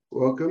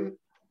Welcome.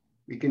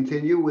 We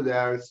continue with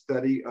our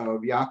study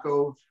of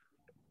Yaakov.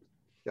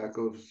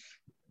 Yaakov's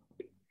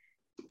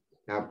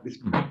now is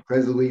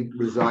presently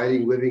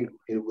living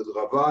with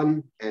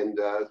Lavan, and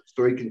the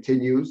story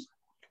continues.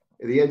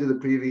 At the end of the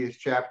previous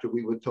chapter,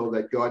 we were told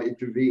that God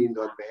intervened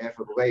on behalf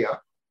of Leah,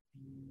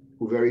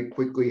 who very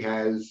quickly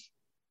has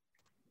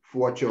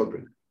 4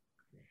 children.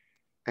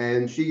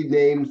 And she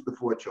names the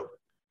 4 children.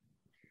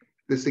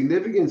 The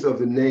significance of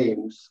the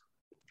names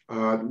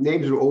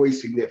are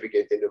always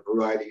significant in a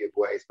variety of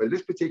ways, but in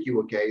this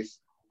particular case,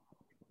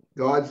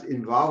 God's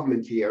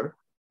involvement here,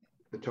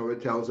 the Torah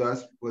tells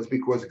us, was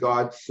because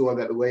God saw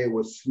that Leah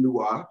was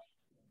snua.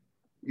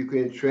 You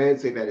can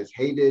translate that as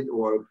hated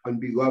or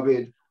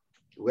unbeloved,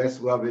 less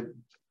loved.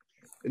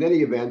 In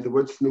any event, the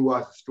word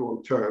snua is a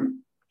strong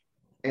term.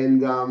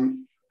 And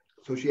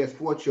so she has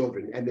 4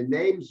 children, and the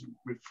names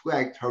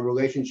reflect her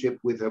relationship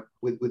with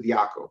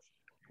Yaakov.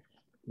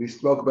 We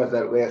spoke about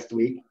that last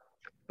week.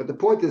 But the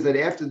point is that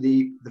after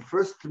the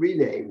first 3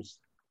 names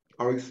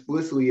are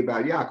explicitly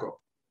about Yaakov.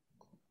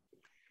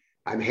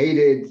 I'm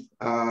hated,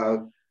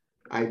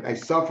 I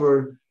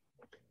suffer,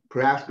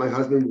 perhaps my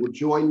husband will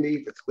join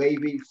me, that's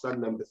Levi,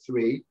 son number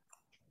 3.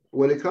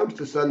 When it comes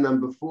to son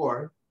number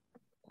 4,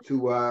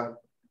 to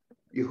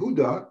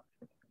Yehuda,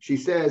 she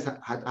says,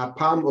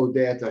 Hapam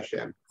Odeat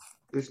Hashem.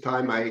 This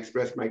time I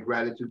express my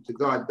gratitude to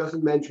God.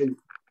 Doesn't mention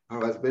her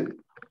husband.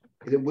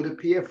 And it would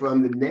appear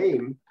from the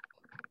name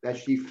that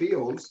she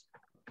feels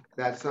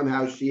that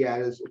somehow she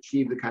has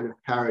achieved a kind of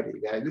parity,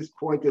 that at this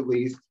point at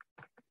least,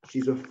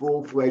 she's a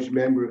full-fledged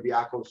member of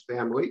Yaakov's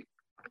family,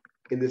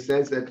 in the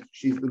sense that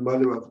she's the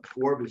mother of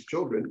 4 of his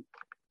children,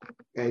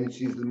 and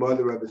she's the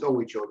mother of his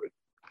only children.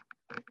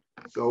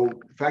 So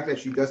the fact that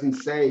she doesn't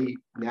say,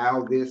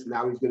 now he's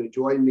going to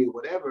join me,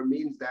 whatever,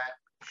 means that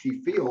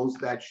she feels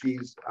that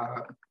she's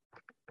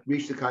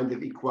reached a kind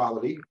of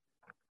equality.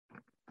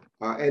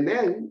 And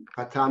then,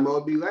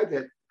 Hatamod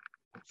Biledet,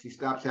 she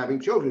stops having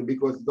children,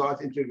 because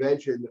God's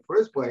intervention in the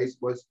first place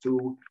was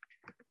to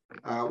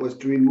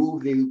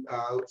remove the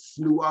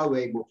snua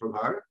label from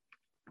her.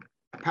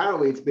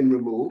 Apparently, it's been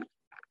removed.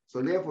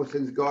 So therefore,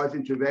 since God's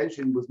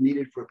intervention was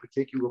needed for a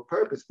particular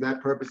purpose, and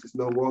that purpose is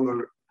no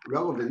longer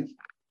relevant,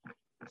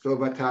 so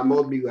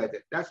Vatamod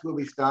Biledet. That's where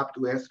we stopped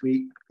last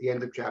week, the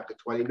end of chapter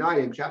 29.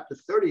 In chapter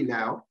 30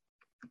 now,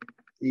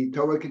 the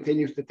Torah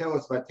continues to tell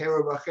us,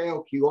 Vatera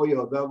Rachel ki lo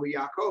yovel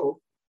Yaakov,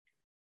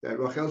 that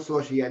Rachel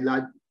saw she had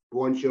not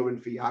born children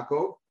for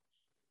Yaakov,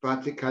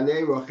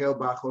 Vatikane Rachel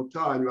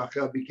bachota, and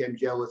Rachel became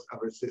jealous of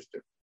her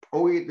sister.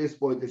 Only at this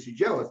point is she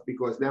jealous,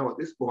 because now at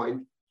this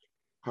point,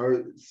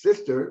 her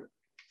sister,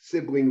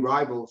 sibling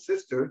rival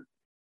sister,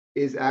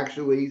 is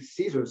actually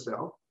sees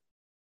herself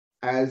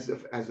as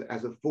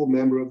a full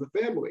member of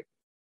the family.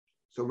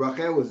 So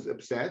Rachel was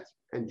upset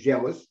and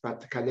jealous.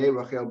 Vatikane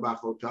Rachel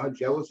bachota.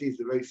 Jealousy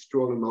is a very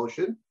strong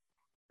emotion.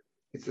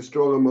 It's a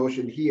strong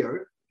emotion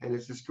here, and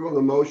it's a strong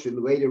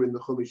emotion later in the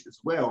Chumash as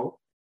well.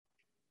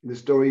 In the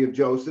story of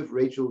Joseph,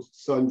 Rachel's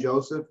son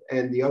Joseph,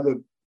 and the other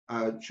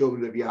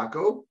children of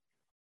Yaakov.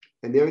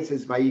 And there it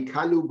says,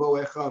 Vayikanu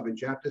bo echav, in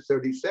chapter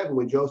 37,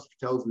 when Joseph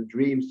tells the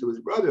dreams to his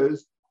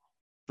brothers,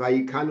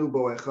 Vayikanu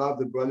bo echav,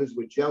 the brothers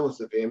were jealous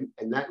of him,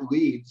 and that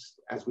leads,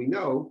 as we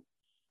know,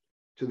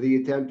 to the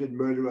attempted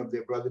murder of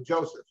their brother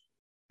Joseph.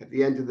 At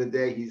the end of the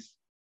day, he's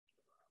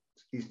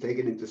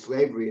taken into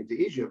slavery into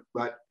Egypt,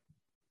 but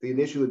the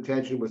initial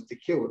intention was to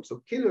kill him.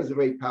 So killing is a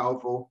very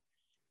powerful,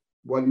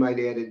 one might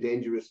add, a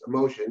dangerous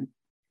emotion.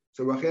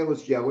 So Rachel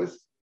was jealous.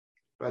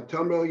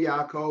 Vatomro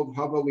Yaakov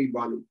havali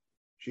banim.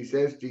 She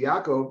says to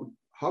Yaakov,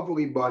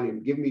 havali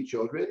banim, give me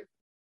children.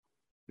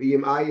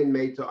 V'yim ayin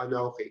meita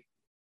anochi.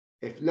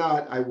 If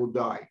not, I will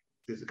die.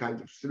 There's a kind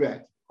of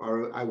threat,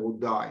 or I will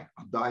die.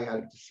 I'll die out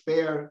of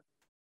despair.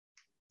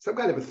 Some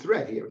kind of a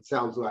threat here, it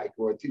sounds like,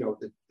 or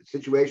the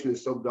situation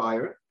is so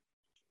dire.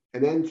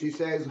 And then she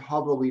says,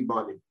 havali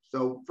banim.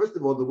 So first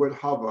of all, the word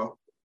hava,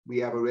 we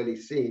have already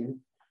seen,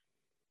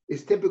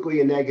 is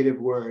typically a negative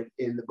word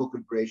in the book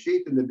of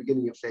Bereshit, in the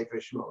beginning of Sefer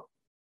Shemot.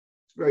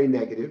 It's very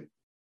negative.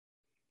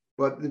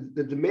 But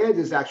the demand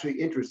is actually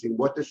interesting.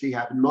 What does she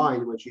have in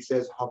mind when she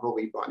says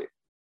havali banim?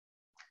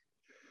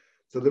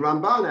 So the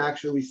Ramban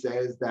actually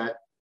says that,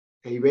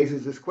 and he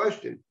raises this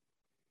question.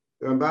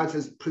 The Ramban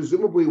says,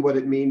 presumably what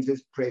it means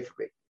is pray for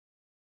me.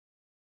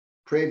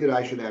 Pray that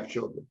I should have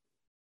children.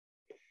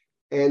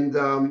 And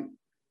the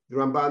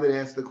Ramban then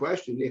asks the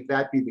question, if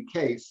that be the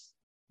case,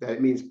 that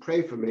it means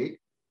pray for me,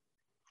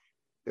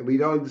 then we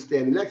don't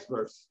understand the next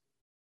verse.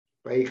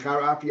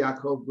 Vayicharaf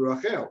Yaakov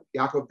b'Rachel.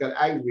 Yaakov got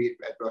angry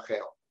at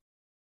Rachel.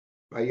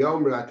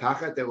 Vayomer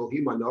atachat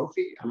Elohim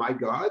anochi. Am I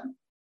God?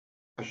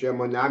 Asher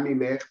monami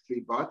mech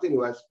tlibatin,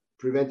 who has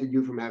prevented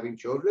you from having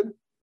children?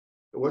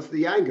 And what's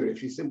the anger? If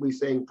she's simply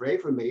saying pray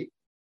for me,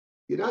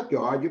 you're not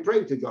God. You're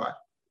praying to God.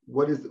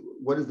 What is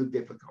the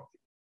difficulty?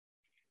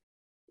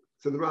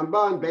 So the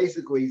Ramban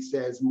basically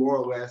says more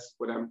or less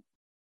what I'm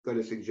going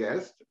to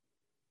suggest,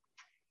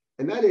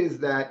 and that is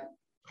that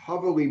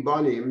havali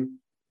banim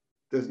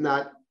does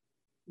not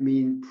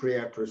mean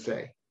prayer per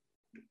se,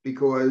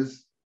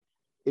 because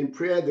in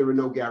prayer, there are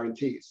no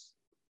guarantees.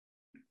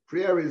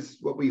 Prayer is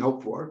what we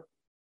hope for.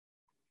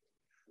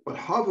 But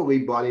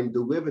Havali Banim,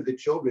 deliver the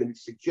children,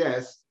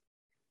 suggests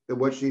that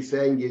what she's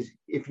saying is,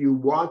 if you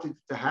want it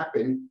to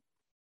happen,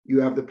 you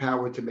have the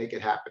power to make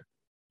it happen.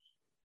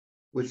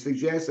 Which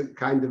suggests a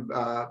kind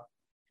of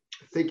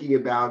thinking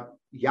about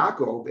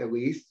Yaakov, at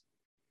least,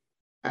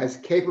 as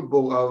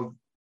capable of,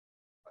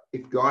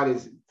 if God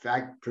is in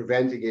fact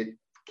preventing it,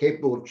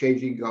 capable of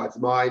changing God's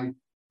mind,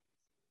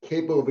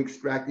 capable of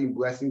extracting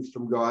blessings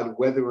from God,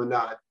 whether or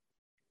not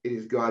it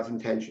is God's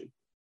intention.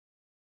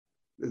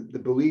 The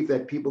belief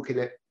that people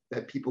can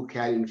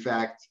in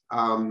fact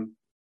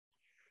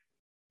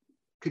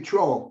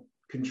control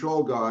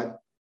God.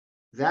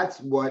 That's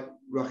what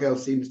Rachel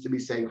seems to be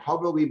saying.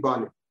 Havali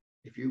banim.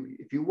 If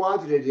you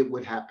wanted it, it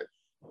would happen.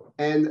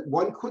 And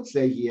one could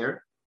say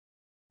here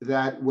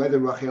that whether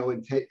Rachel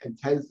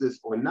intends this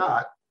or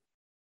not,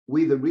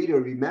 we, the reader,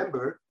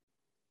 remember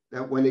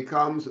that when it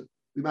comes,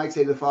 we might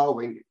say the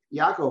following: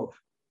 Yaakov,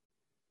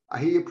 I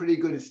hear you're pretty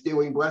good at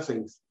stealing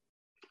blessings.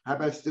 How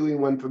about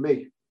stealing one for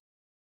me?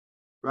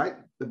 Right?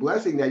 The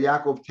blessing that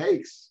Yaakov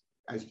takes,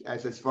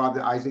 as his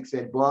father Isaac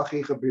said,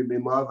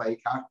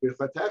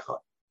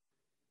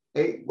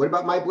 hey, what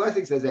about my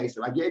blessing, says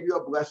Esau? I gave you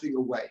a blessing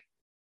away.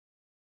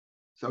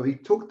 So he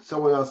took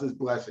someone else's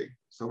blessing.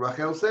 So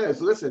Rachel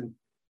says, listen,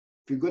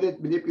 if you're good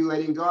at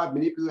manipulating God,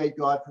 manipulate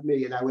God for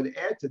me. And I would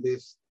add to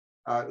this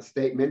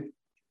statement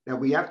that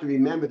we have to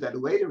remember that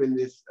later in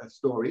this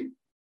story,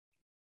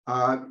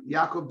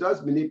 Yaakov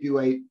does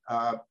manipulate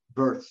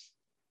births.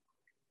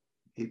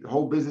 The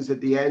whole business at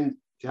the end,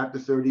 chapter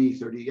 30,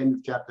 the end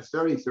of chapter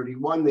 30,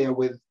 31 there,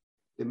 with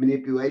the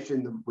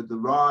manipulation, with the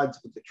rods,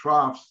 with the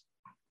troughs,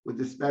 with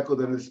the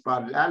speckled and the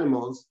spotted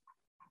animals.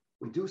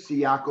 We do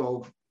see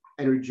Yaakov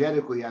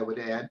energetically, I would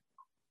add,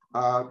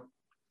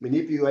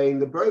 manipulating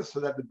the births so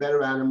that the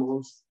better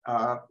animals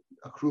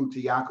accrue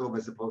to Yaakov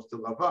as opposed to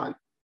Lavan.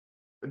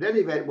 But in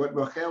any event, what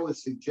Rachel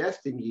is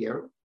suggesting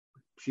here,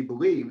 she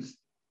believes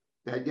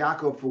that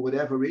Yaakov, for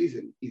whatever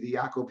reason, either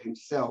Yaakov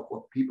himself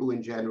or people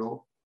in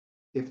general,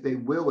 if they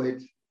will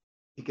it,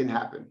 it can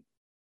happen.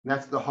 And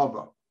that's the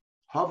hava.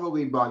 Hava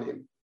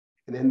libanim.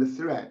 And then the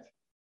threat.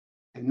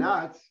 And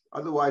not,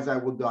 otherwise I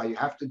will die. You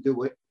have to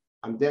do it.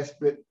 I'm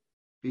desperate.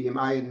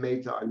 V'yemayin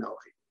meita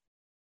anochi.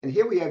 And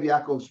here we have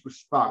Yaakov's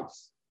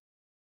response,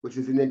 which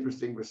is an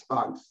interesting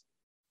response.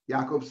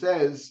 Yaakov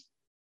says,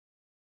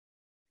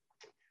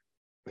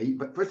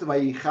 but first of all,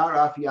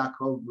 Yicharaf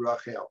Yaakov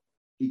Rachel.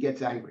 He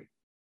gets angry.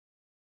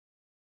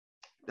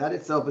 That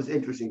itself is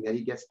interesting, that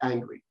he gets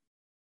angry.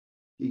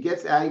 He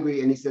gets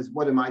angry and he says,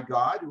 what am I,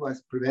 God, who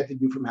has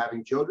prevented you from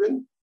having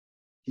children?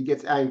 He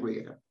gets angry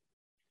at him.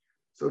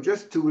 So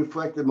just to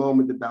reflect a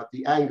moment about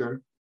the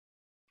anger,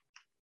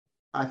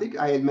 I think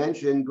I had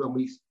mentioned when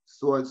we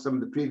saw some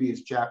of the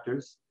previous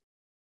chapters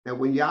that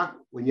when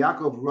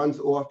Yaakov runs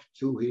off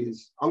to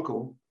his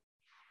uncle,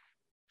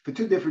 for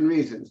two different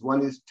reasons.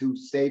 One is to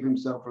save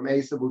himself from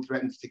Esau, who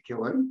threatens to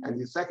kill him. And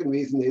the second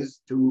reason is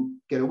to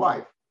get a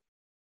wife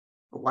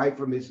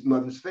from his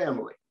mother's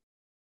family.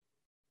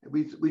 And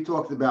we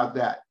talked about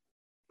that,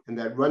 and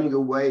that running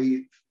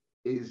away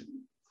is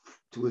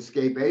to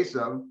escape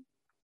Esau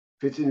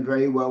fits in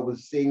very well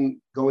with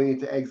going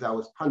into exile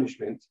as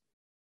punishment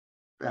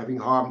for having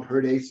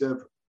hurt Esau,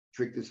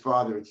 tricked his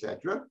father,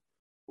 etc.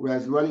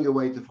 Whereas running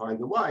away to find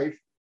a wife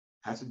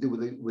has to do with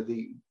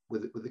the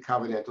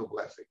covenantal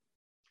blessing.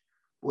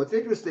 What's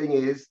interesting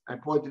is, I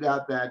pointed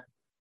out that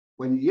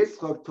when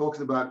Yitzchak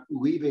talks about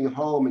leaving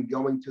home and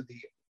going to the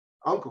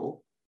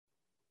uncle,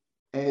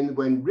 and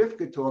when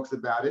Rivka talks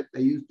about it,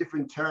 they use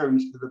different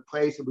terms for the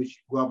place in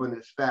which Lavan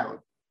is found.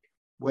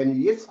 When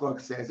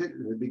Yitzchak says it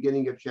in the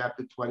beginning of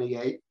chapter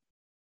 28,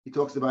 he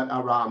talks about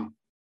Aram.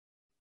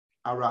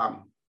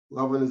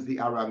 Lavan is the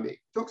Arami. He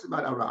talks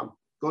about Aram.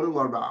 Go to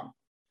Aram.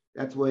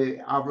 That's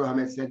where Abraham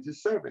had sent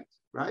his servant,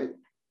 right?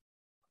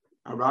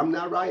 Aram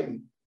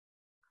Narayim.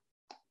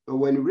 But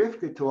when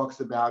Rivka talks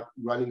about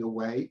running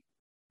away,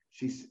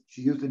 she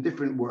used a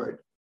different word,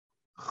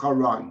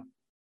 Charan.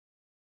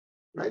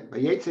 Right?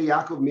 Vayetze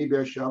Yaakov mi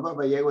Beersheva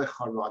vayelech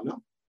Charana.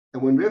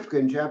 And when Rivka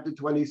in chapter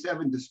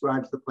 27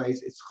 describes the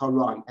place, it's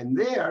Haran. And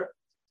there,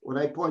 what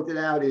I pointed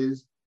out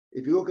is,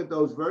 if you look at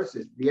those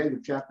verses, the end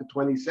of chapter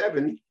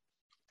 27,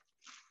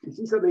 you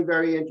see something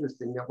very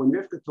interesting, that when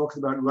Rivka talks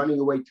about running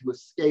away to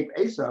escape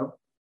Esau,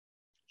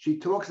 she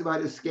talks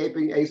about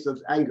escaping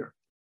Esau's anger.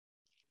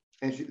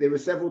 And there were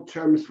several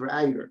terms for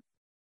anger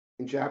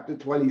in chapter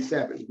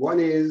 27. One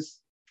is,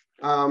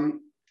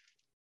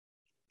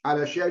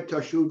 Alasher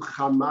tashuv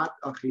chamat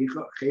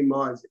achicha.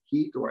 Chema is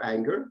heat or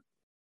anger.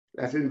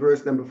 That's in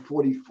verse number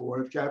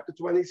 44 of chapter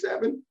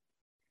 27.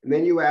 And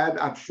then you add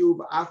Abshuv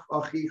af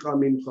achicha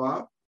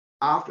mincha.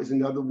 Af is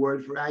another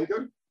word for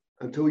anger,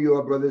 until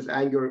your brother's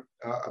anger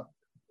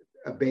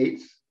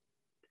abates,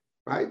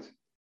 right?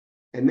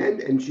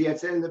 And she had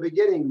said in the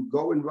beginning,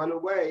 go and run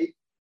away.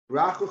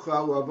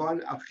 Brachucha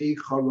lavan achi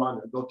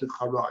charana. Go to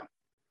Haran.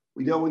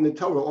 We know in the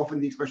Torah often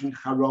the expression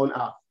Haran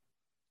af.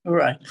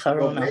 Right, So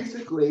Harona.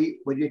 basically,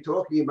 what you're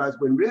talking about is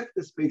when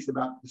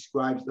Rivka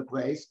describes the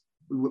place,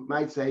 we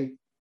might say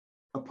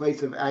a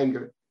place of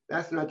anger.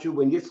 That's not true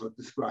when Yitzchak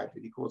describes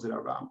it. He calls it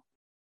Aram.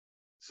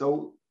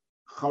 So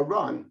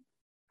Haran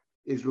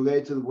is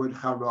related to the word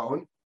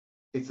Haron.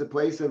 It's a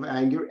place of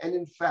anger. And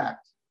in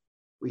fact,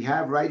 we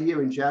have right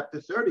here in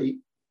chapter 30,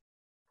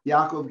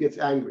 Yaakov gets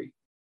angry.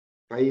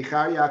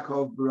 Vayichar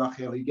Yaakov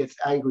b'Rachel. He gets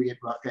angry at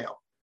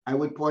Rachel. I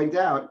would point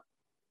out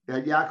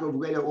that Yaakov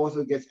later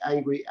also gets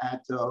angry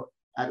at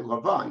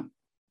Lavan.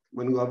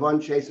 When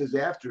Lavan chases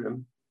after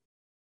him,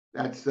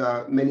 that's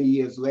many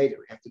years later,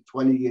 after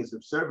 20 years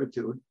of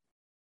servitude,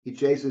 he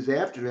chases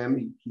after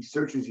him. He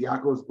searches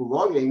Yaakov's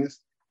belongings.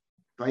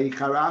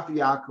 Vayicharaf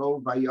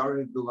Yaakov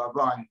vayared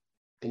b'Lavan.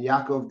 And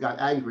Yaakov got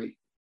angry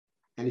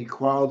and he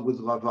quarreled with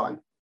Lavan.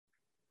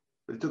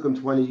 But it took him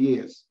 20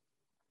 years.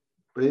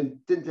 But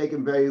it didn't take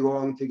him very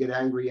long to get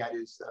angry at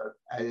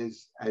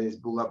his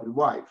beloved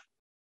wife.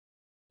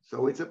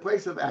 So it's a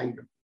place of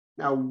anger.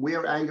 Now,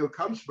 where anger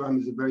comes from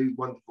is a very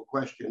wonderful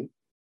question.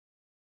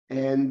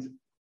 And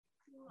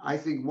I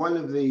think one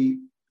of the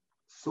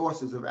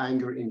sources of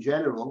anger in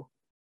general,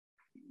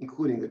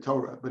 including the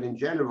Torah, but in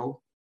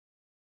general,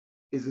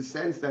 is a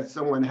sense that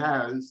someone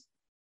has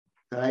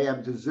that I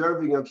am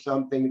deserving of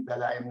something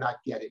that I am not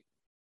getting.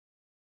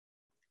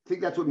 I think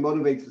that's what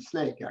motivates the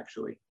snake,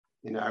 actually.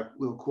 In our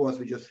little course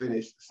we just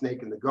finished, The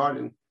Snake in the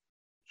Garden,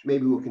 which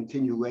maybe we'll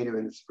continue later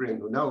in the spring,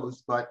 who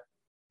knows, but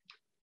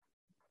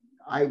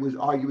I was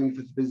arguing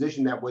for the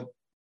position that what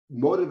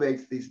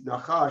motivates this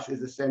nachash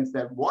is a sense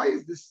that why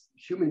is this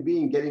human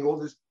being getting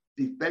all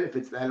these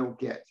benefits that I don't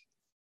get?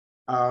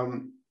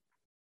 So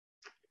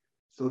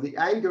the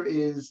anger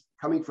is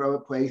coming from a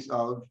place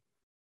of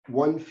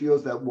one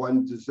feels that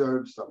one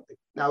deserves something.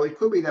 Now, it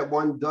could be that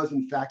one does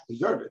in fact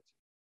deserve it,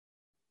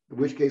 in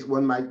which case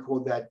one might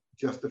call that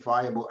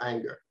justifiable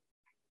anger.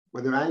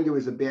 Whether anger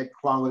is a bad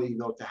quality,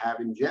 though, to have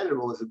in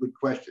general is a good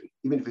question,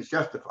 even if it's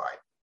justified.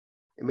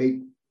 It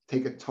may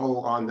take a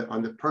toll on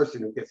the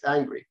person who gets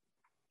angry.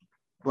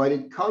 But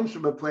it comes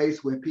from a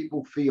place where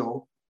people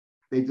feel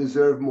they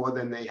deserve more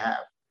than they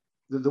have.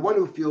 The one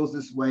who feels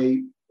this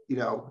way,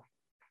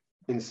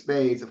 in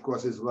spades, of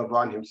course, is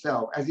Lavan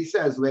himself. As he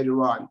says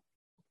later on,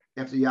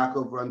 after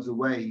Yaakov runs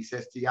away, he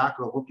says to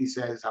Yaakov, he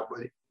says,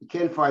 he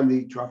can't find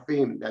the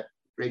Trafim that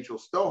Rachel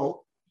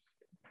stole,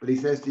 but he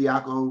says to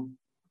Yaakov,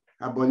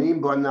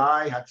 Habonim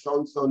bonai,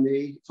 hatzon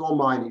soni, it's all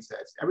mine, he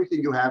says.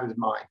 Everything you have is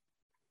mine.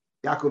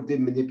 Yaakov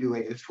didn't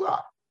manipulate his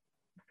flock.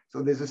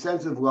 So there's a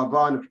sense of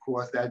Lavan, of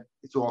course, that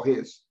it's all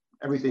his.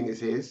 Everything is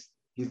his.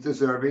 He's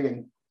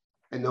deserving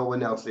and no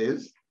one else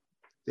is.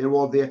 They're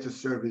all there to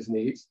serve his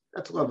needs.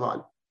 That's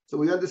Lavan. So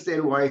we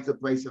understand why it's a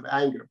place of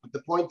anger. But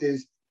the point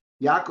is,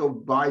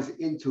 Yaakov buys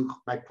into,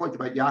 my point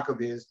about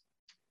Yaakov is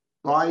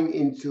buying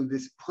into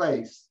this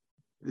place.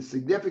 The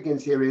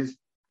significance here is,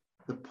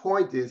 the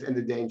point is, and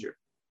the danger,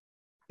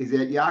 is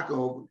that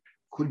Yaakov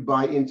could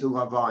buy into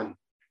Lavan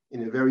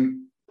in a very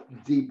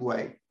deep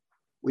way.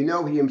 We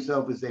know he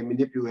himself is a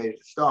manipulator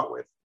to start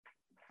with.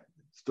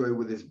 Story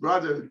with his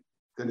brother,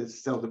 going to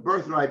sell the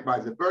birthright,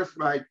 buys the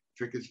birthright,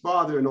 trick his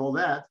father and all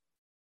that.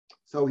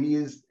 So he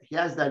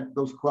has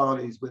those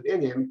qualities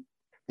within him.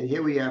 And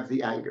here we have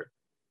the anger.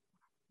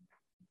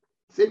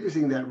 It's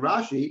interesting that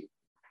Rashi,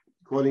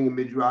 quoting a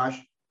Midrash,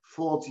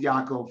 faults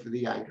Yaakov for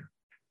the anger.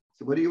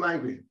 So what are you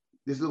angry?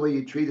 This is the way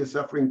you treat a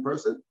suffering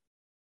person?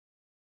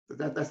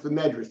 That's the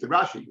Medrash, the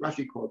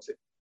Rashi quotes it.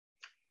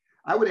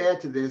 I would add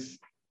to this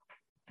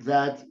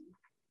that,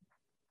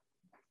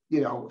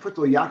 first of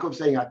all, Yaakov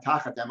saying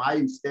Atachatem, I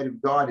instead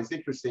of God, is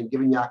interesting,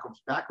 given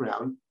Yaakov's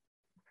background.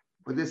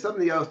 But there's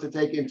something else to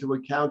take into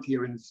account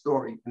here in the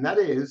story. And that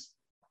is,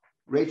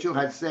 Rachel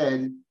had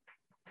said,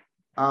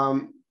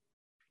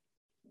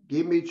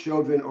 give me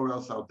children or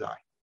else I'll die.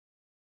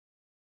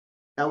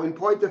 Now, in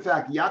point of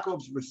fact,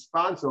 Yaakov's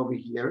response over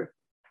here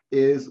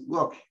is,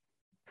 look,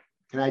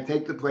 can I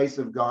take the place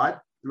of God?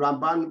 The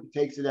Ramban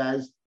takes it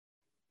as,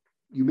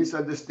 you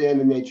misunderstand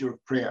the nature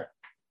of prayer.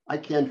 I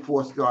can't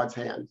force God's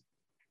hand.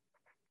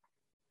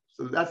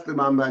 So that's the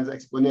Ramban's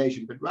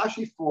explanation. But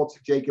Rashi faults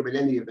Jacob in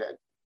any event,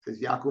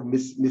 says Yaakov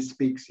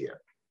misspeaks here.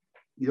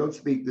 You don't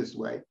speak this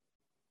way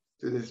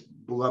to this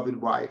beloved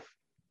wife,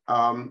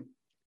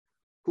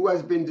 who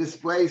has been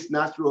displaced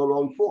not through her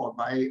own fault,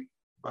 by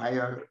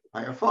her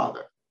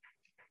father.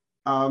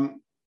 And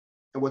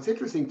what's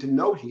interesting to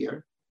note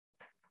here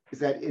is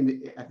that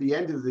at the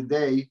end of the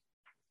day,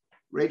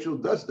 Rachel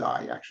does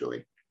die,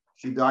 actually.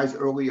 She dies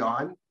early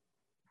on,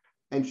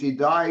 and she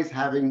dies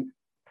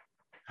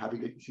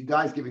she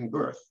dies giving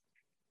birth.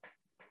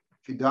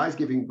 She dies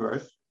giving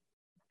birth,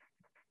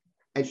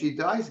 and she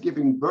dies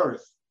giving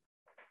birth.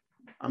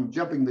 I'm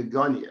jumping the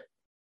gun here,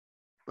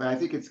 but I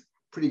think it's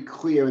pretty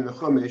clear in the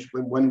Chumash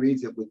when one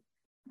reads it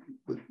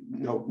with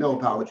no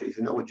apologies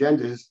and no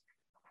agendas,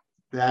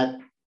 that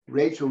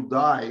Rachel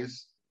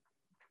dies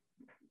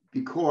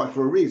for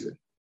a reason.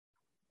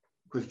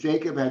 Because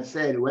Jacob had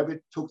said, whoever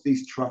took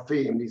these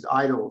trafim, these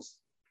idols,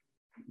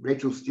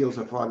 Rachel steals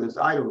her father's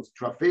idols,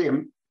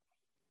 trafim,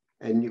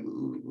 And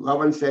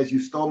Lavan says, you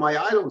stole my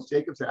idols.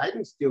 Jacob said, I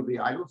didn't steal the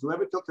idols.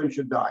 Whoever took them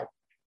should die.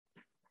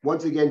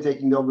 Once again,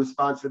 taking no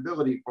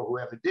responsibility for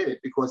whoever did it,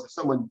 because if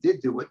someone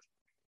did do it,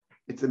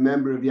 it's a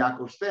member of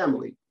Yaakov's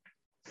family.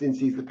 Since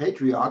he's the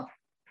patriarch,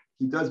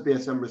 he does bear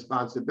some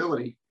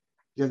responsibility.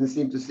 He doesn't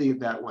seem to see it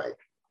that way.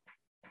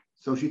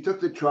 So she took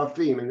the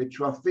Trophim, and the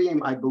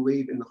Trophim, I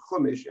believe, in the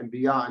Chumash and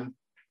beyond,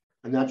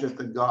 are not just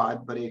a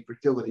god, but a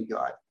fertility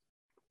god.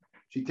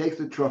 She takes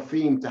the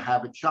Trophim to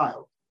have a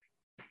child,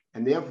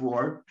 and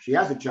therefore she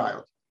has a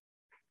child,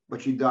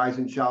 but she dies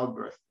in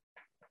childbirth.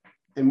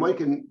 And one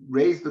can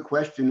raise the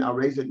question, I'll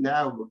raise it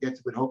now, we'll get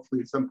to it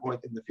hopefully at some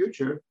point in the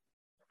future.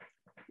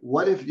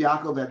 What if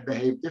Yaakov had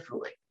behaved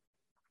differently?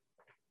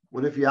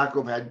 What if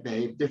Yaakov had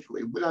behaved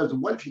differently?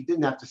 What if he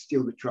didn't have to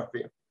steal the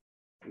Trophim?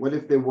 What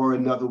if there were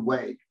another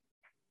way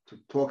to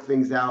talk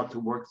things out, to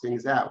work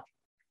things out?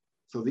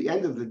 So at the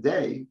end of the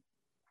day,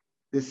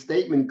 this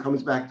statement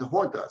comes back to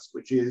haunt us,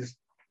 which is,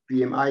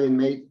 BMI and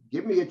mate,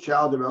 give me a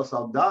child or else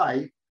I'll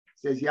die,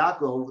 says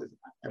Yaakov.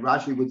 And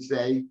Rashi would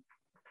say,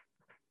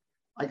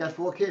 I got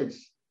 4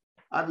 kids.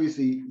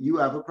 Obviously, you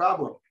have a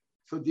problem.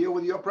 So deal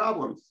with your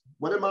problems.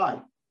 What am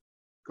I?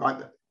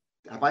 God,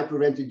 have I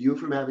prevented you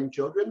from having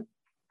children?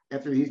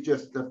 After he's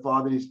just the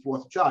father of his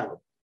 4th child.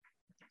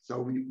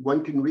 So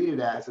one can read it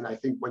as, and I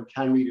think one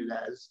can read it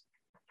as,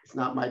 it's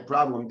not my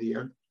problem,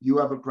 dear. You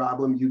have a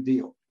problem, you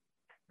deal.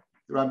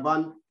 The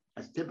Ramban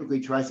typically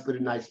tries to put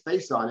a nice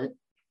face on it,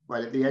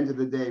 but at the end of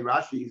the day,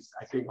 Rashi's,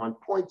 I think, on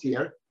point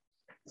here,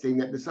 saying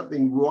that there's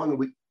something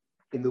wrong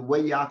in the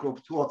way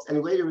Yaakov talks,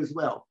 and later as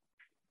well.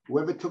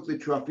 Whoever took the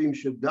Trophim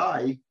should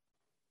die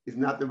is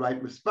not the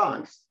right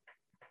response.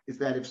 Is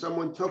that if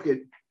someone took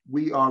it,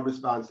 we are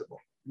responsible.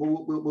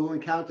 We'll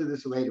encounter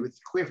this later.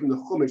 It's clear from the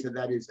Chumash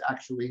that is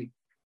actually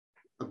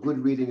a good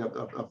reading of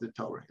the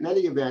Torah. In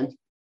any event,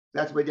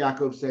 that's what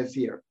Yaakov says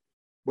here.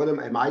 What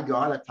am I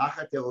God?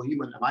 Atachat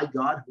Elohim, am I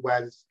God who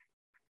has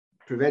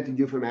prevented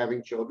you from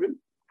having children?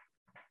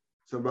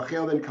 So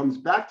Rachel then comes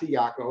back to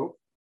Yaakov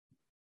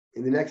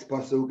in the next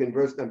pasuk in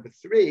verse number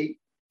 3.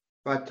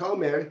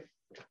 Vatomer,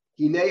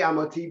 Hinei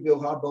amati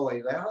bilha bo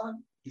eleha.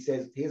 He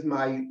says, here's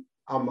my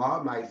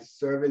Amah, my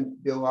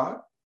servant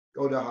Bilhah,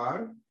 go to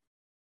her.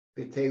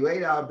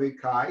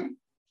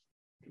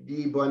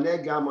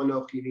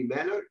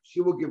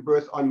 She will give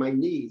birth on my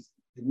knees.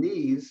 The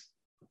knees,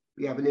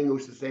 we have in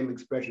English the same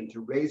expression,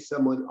 to raise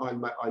someone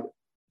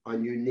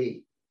on your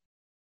knee.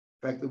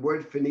 In fact, the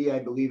word phini, I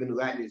believe in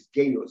Latin, is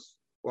genus,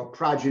 or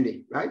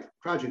progeny, right?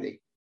 Progeny.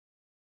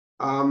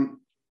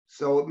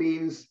 So it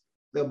means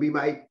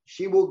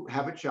she will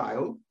have a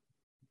child,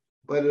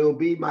 but it'll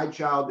be my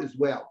child as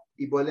well.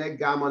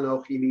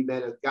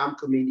 Gam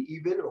could mean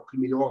even or could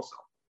mean also.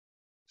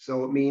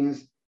 So it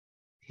means,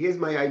 here's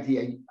my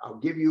idea. I'll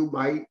give you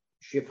my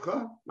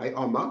shifcha, my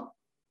amma,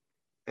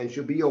 and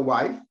she'll be your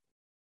wife.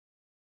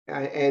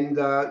 And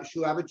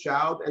she'll have a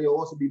child, and it'll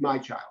also be my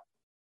child.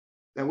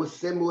 That was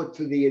similar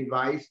to the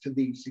advice, to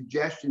the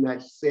suggestion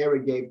that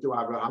Sarah gave to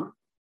Abraham.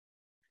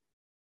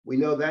 We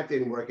know that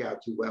didn't work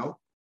out too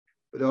well.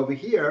 But over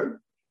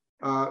here,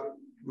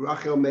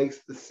 Rachel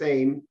makes the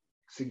same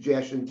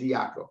suggestion to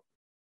Yaakov.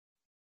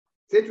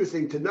 It's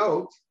interesting to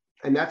note,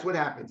 and that's what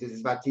happens. It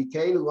is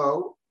Vatitein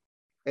lo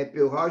et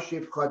Bilhah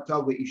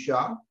shifchata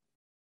leisha.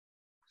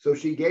 So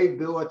she gave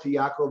Bilhah to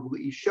Yaakov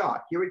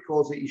leisha. Here it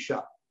calls it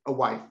isha, a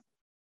wife.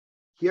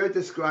 Here it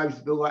describes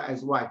Bilhah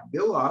as wife.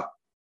 Bilhah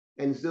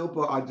and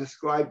Zilpah are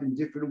described in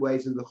different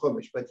ways in the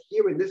Chumash, but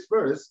here in this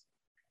verse,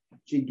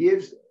 she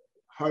gives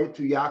her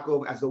to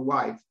Yaakov as a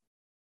wife.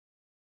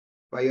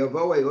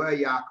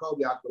 Yaakov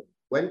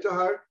went to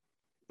her.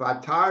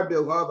 Vatar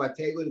Bilhah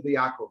vatelud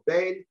Yaakov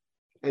ben,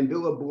 and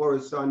Bilhah bore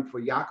a son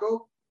for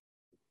Yaakov.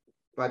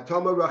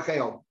 Vatoma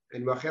Rachel,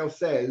 and Rachel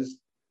says,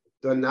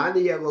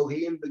 Donani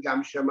Elohim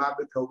v'gam shama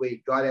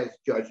b'koli. God has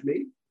judged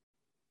me,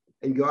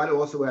 and God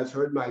also has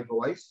heard my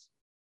voice.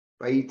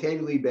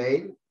 Vayitain li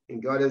bein,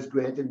 and God has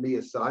granted me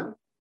a son.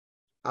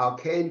 Al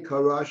kain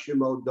kara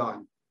shemo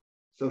Dan.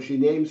 So she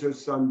names her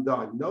son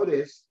Dan.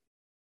 Notice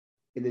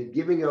in the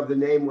giving of the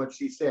name what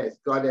she says,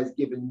 God has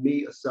given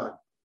me a son.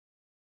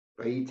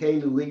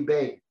 Vayitain li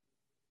bein.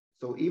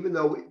 So even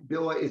though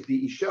Bilhah is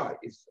the Isha,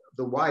 is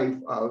the wife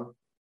of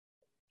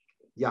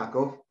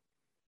Yaakov,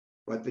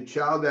 but the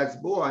child that's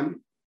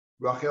born,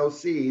 Rachel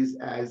sees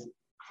as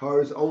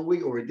hers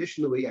only or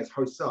additionally as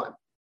her son.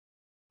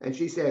 And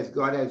she says,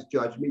 God has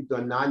judged me,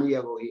 Donani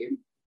Elohim.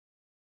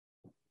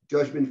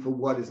 Judgment for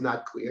what is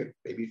not clear,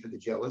 maybe for the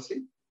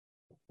jealousy.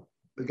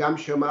 Begam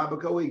Shema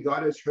B'koli,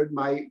 God has heard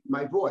my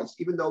voice.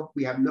 Even though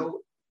we have no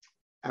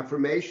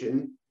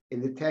affirmation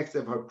in the text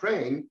of her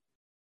praying,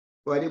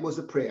 but it was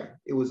a prayer.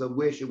 It was a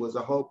wish, it was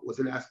a hope, it was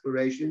an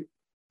aspiration.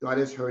 God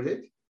has heard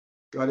it.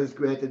 God has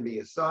granted me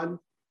a son.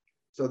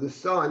 So the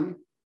son,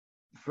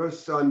 the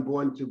first son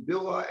born to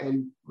Bilhah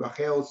and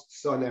Rachel's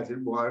son, as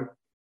it were,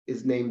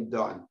 is named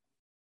Dan.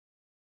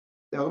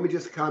 Now, let me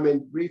just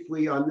comment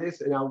briefly on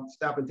this, and I'll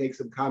stop and take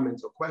some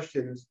comments or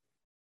questions.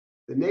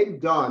 The name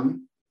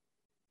Dan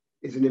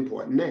is an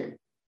important name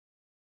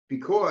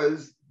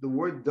because the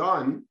word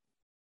Dan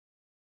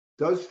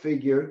does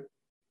figure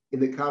in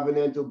the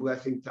covenantal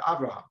blessing to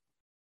Abraham.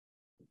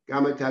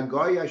 In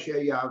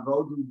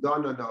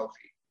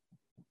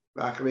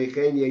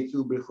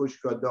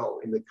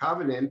the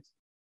covenant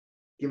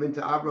given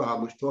to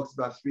Abraham, which talks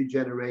about 3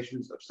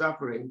 generations of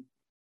suffering,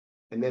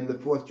 and then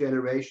the 4th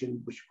generation,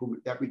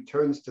 that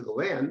returns to the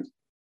land.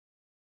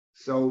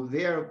 So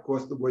there, of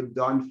course, the word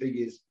 "don"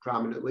 figures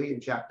prominently in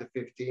chapter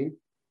 15,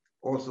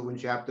 also in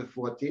chapter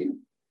 14.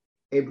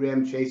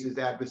 Abraham chases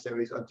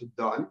adversaries unto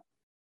Dan.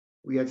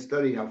 We had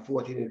studied how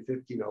 14 and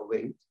 15 are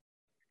linked.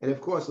 And of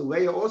course,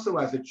 Leah also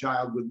has a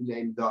child with the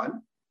name Dan.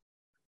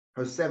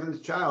 Her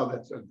 7th child,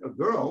 that's a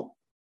girl,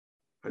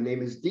 her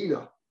name is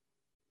Dinah.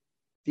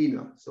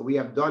 Dinah. So we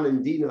have Dan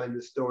and Dinah in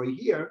the story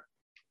here.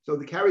 So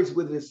it carries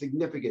with it a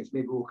significance.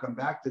 Maybe we'll come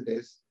back to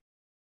this.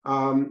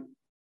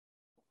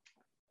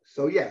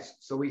 So yes,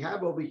 so we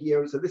have over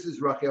here, so this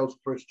is Rachel's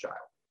first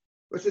child.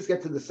 Let's just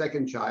get to the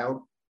second child.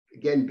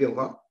 Again,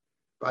 Bilhah.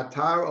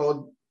 Batar od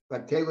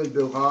Bateled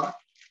Bilhah,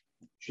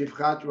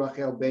 Shifchat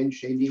Rachel ben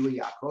Sheni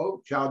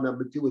Yaakov. Child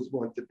number 2 is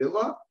born to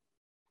Bilhah.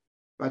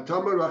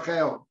 Batomer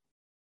Rachel,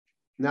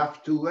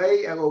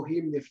 Naftulei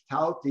Elohim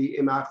Niftalti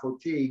im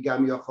Achoti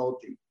Gam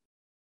Yacholti.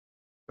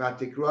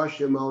 Batikra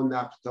Shemo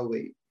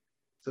Naftali.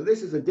 So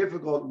this is a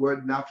difficult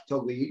word,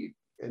 Naftali,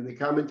 and the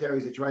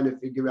commentaries are trying to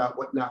figure out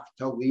what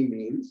Naftali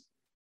means.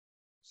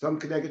 Some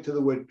connect it to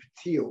the word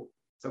patil,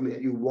 something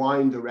that you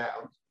wind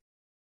around.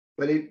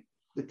 But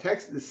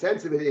the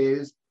sense of it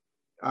is,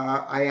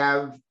 I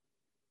have,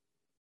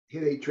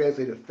 here they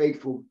translate a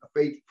fateful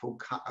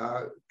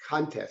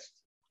contest,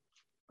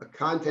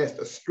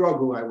 a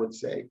struggle, I would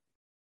say.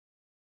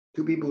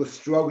 2 people are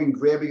struggling,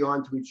 grabbing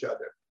onto each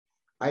other.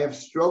 I have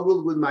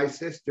struggled with my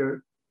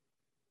sister,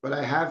 but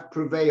I have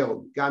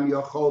prevailed. Gam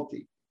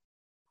Yacholti.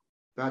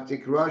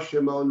 Vatikra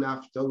Shemo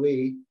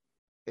Naftali,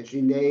 and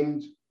she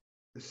named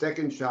the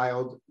second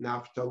child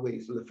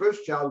Naftali. So the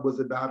first child was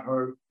about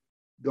her,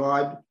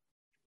 God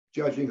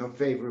judging her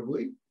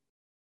favorably,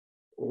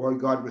 or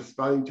God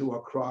responding to her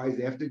cries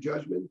after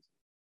judgment.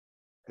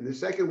 And the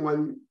second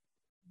one,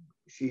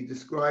 she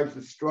describes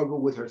the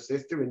struggle with her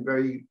sister in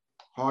very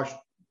harsh,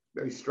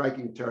 very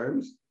striking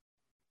terms.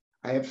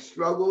 I have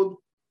struggled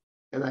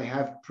and I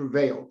have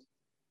prevailed.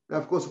 Now,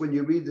 of course, when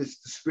you read this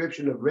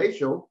description of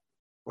Rachel,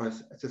 or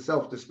it's a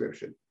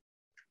self-description,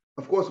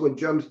 of course, what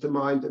jumps to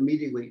mind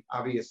immediately,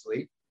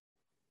 obviously,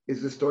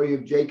 is the story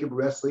of Jacob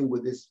wrestling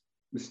with this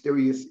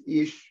mysterious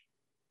Ish,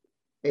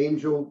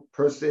 angel,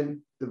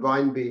 person,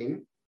 divine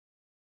being.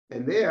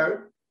 And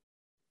there,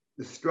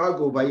 the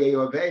struggle by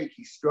Yehovah,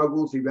 he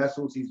struggles, he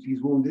wrestles,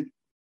 he's wounded.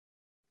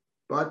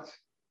 But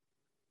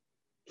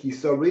you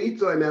have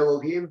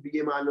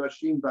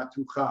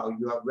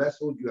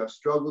wrestled, you have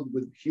struggled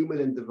with human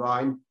and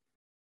divine.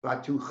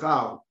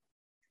 Batuchal,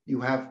 you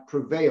have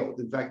prevailed.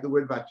 In fact, the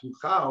word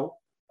Batuchal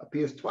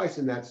appears twice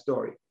in that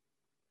story.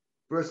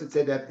 First, it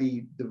said that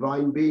the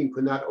divine being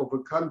could not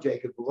overcome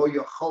Jacob,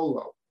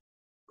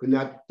 could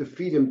not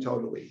defeat him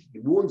totally. He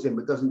wounds him,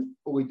 but doesn't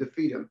fully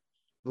defeat him.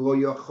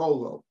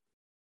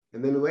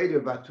 And then later,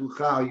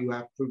 Batuchal, you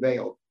have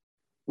prevailed,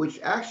 which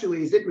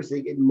actually is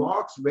interesting. It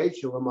marks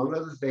Rachel, among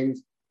other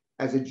things,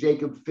 as a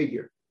Jacob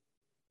figure.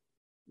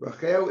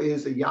 Rachel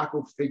is a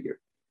Yaakov figure,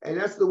 and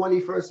that's the one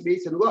he first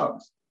meets and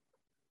loves.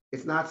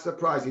 It's not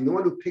surprising. The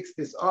one who picks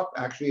this up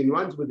actually and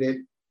runs with it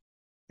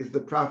is the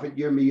prophet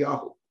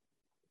Yirmiyahu,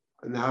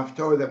 and the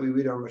Haftorah that we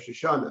read on Rosh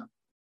Hashanah,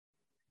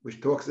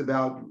 which talks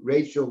about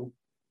Rachel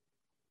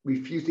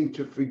refusing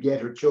to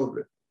forget her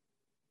children.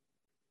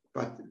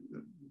 But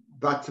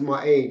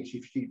Batma'ain,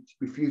 she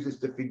refuses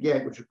to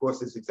forget, which of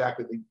course is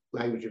exactly the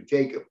language of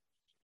Jacob,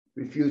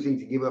 refusing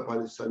to give up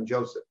on his son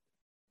Joseph.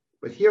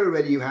 But here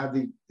already you have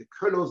the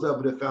kernels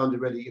of it are found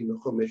already in the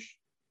Chumash.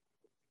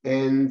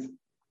 And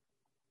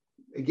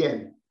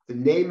again, the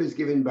name is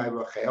given by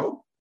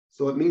Rachel,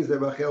 so it means that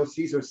Rachel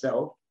sees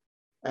herself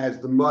as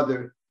the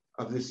mother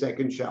of the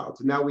second child.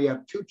 So now we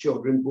have 2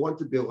 children born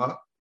to Bilhah,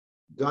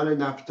 Dan and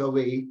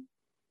Naphtali,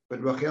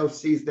 but Rachel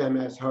sees them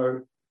as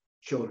her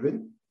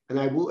children. And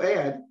I will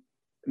add,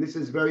 and this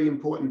is a very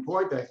important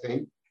point, I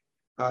think,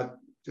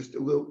 just a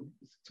little,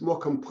 it's more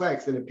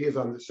complex than it appears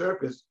on the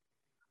surface.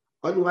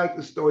 Unlike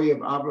the story of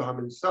Abraham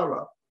and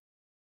Sarah,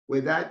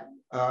 where that,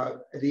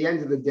 at the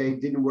end of the day,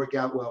 didn't work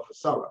out well for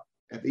Sarah.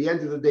 At the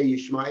end of the day,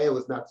 Ishmael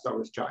is not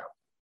Sarah's child.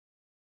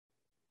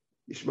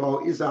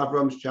 Ishmael is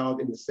Abraham's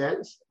child in a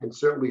sense, and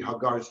certainly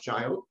Hagar's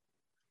child.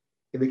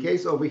 In the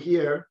case over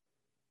here,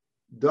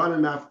 Dan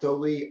and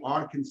Naphtali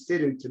are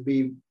considered to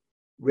be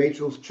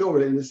Rachel's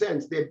children in the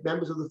sense they're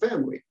members of the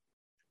family.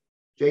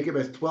 Jacob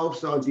has 12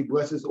 sons, he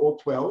blesses all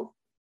 12.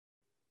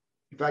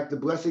 In fact, the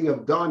blessing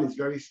of Dan is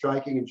very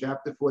striking in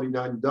chapter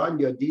 49. Dan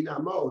Yadin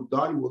Amo,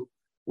 Dan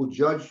will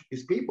judge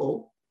his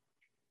people.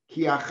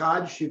 Ki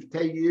achad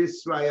shivtei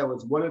Yisrael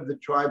is one of the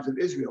tribes of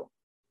Israel.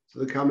 So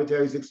the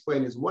commentaries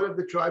explain is one of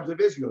the tribes of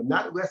Israel,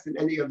 not less than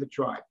any other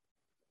tribe.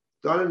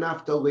 Dan and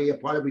Naphtali, a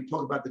part of we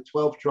talk about the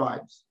 12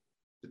 tribes,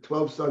 the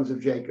 12 sons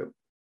of Jacob.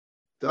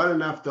 Dan and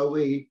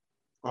Naphtali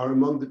are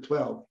among the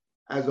 12,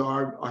 as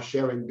are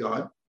Asher and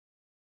Gad.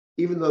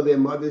 even though their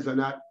mothers are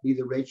not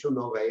neither Rachel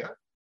nor Leah,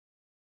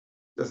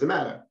 doesn't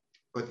matter.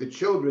 But the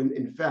children,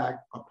 in fact,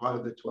 are part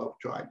of the 12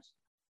 tribes.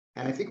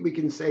 And I think we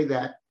can say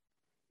that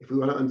if we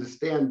want to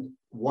understand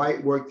why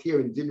it worked here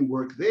and didn't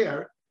work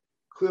there,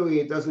 clearly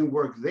it doesn't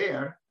work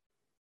there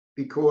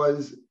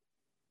because,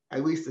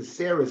 at least as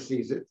Sarah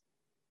sees it,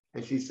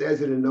 and she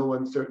says it in no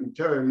uncertain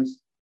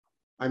terms,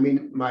 I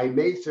mean, my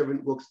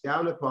maidservant looks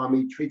down upon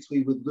me, treats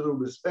me with little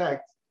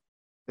respect,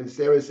 and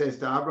Sarah says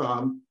to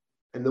Abraham,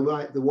 and the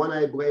one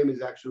I blame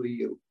is actually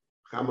you,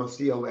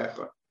 Chamasi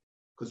Alecha,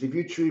 because if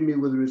you treat me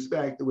with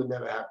respect, it would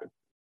never happen.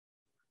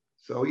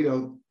 So,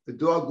 the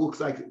dog looks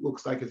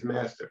like his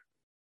master.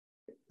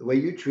 The way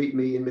you treat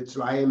me in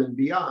Mitzrayim and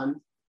beyond,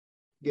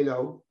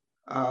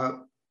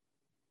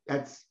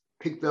 that's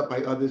picked up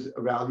by others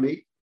around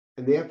me,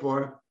 and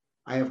therefore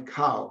I have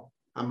kal.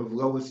 I'm of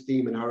low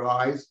esteem in her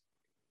eyes,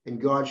 and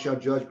God shall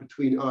judge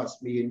between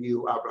us, me and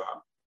you,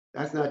 Abraham.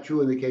 That's not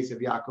true in the case of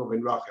Yaakov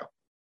and Rachel.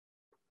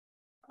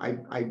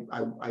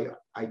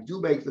 I do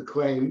make the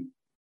claim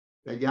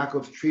that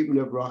Yaakov's treatment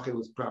of Rachel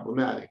was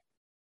problematic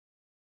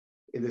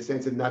in the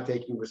sense of not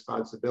taking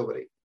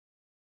responsibility.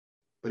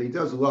 But he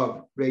does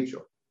love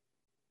Rachel.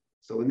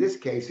 So in this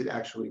case, it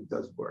actually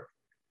does work.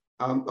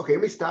 Okay,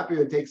 let me stop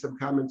here and take some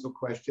comments or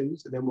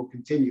questions, and then we'll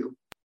continue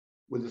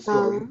with the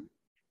story.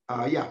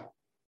 Yeah.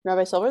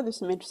 Rabbi Silber, there's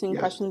some interesting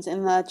questions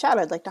in the chat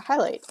I'd like to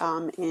highlight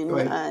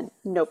in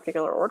no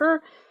particular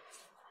order.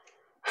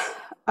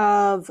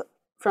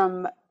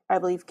 From, I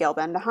believe, Gail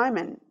Bendeheim,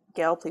 and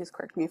Gail, please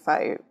correct me if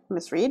I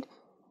misread.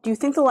 Do you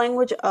think the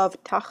language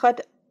of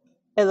Tachat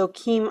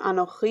Elokim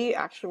Anochi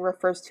actually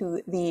refers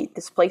to the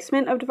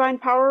displacement of divine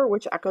power,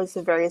 which echoes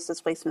the various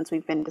displacements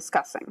we've been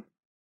discussing?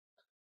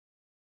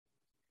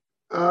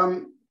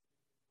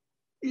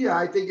 Yeah,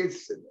 I think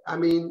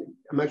I'm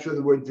not sure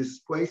the word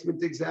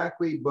displacement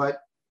exactly, but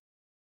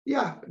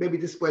yeah, maybe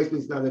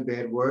displacement is not a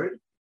bad word.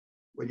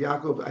 What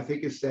Yaakov, I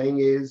think, is saying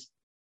is,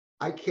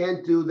 I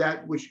can't do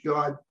that which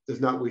God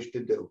does not wish to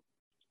do.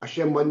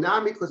 Hashem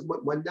manami, because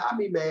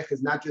manami mech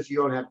is not just you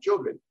don't have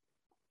children,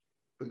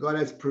 but God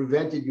has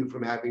prevented you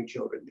from having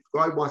children. If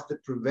God wants to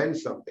prevent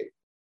something,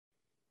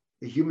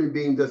 the human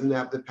being doesn't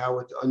have the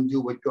power to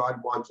undo what God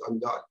wants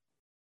undone.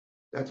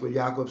 That's what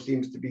Yaakov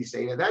seems to be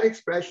saying. And that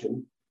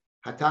expression,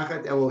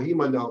 Hatachat Elohim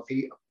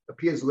Anochi,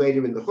 appears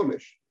later in the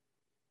Chumash.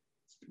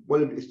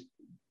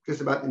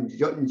 Just about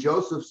in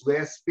Joseph's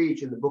last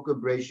speech in the book of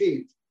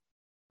Breshit,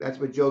 that's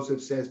what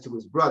Joseph says to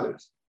his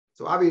brothers.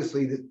 So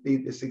obviously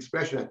this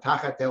expression,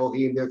 Hatachat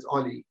Elohim, there's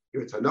only,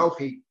 here it's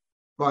Anochi,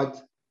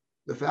 but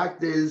the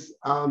fact is,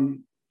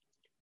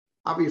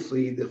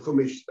 obviously the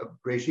Chumash of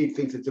Breshit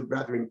thinks it's a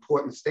rather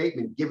important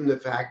statement, given the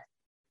fact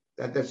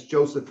that that's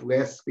Joseph's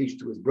last speech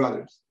to his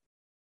brothers.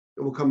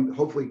 It will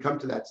hopefully come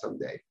to that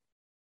someday.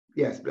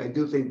 Yes, but I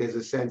do think there's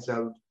a sense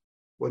of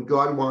what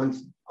God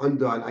wants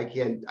undone, I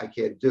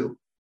can't do.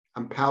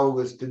 I'm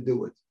powerless to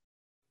do it.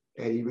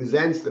 And he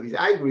resents them. He's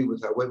angry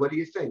with her. What do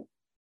you think?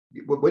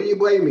 What do you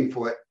blame me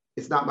for?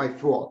 It's not my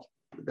fault.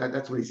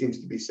 That's what he seems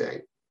to be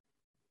saying.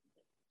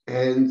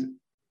 And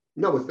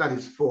no, it's not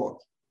his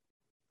fault.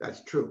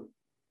 That's true.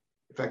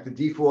 In fact, the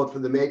default for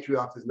the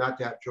matriarch is not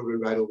to have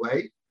children right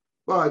away,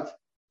 but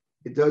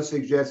it does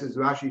suggest, as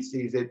Rashi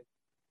sees it,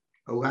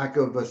 a lack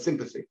of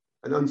sympathy,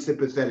 an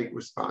unsympathetic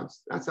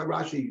response. That's how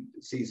Rashi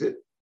sees it.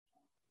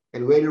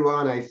 And later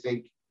on, I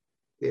think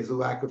there's a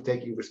lack of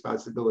taking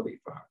responsibility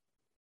for her.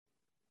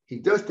 He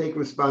does take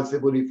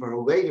responsibility for her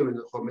later in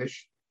the Chumash.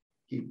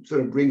 He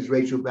sort of brings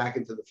Rachel back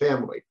into the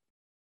family.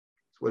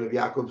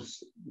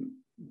 It's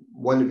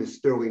one of his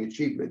sterling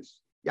achievements.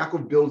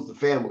 Yaakov builds the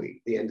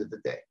family at the end of the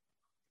day.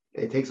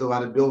 And it takes a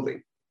lot of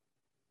building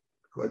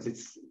because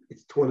it's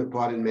torn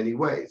apart in many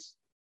ways.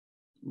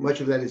 Much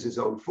of that is his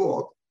own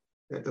fault.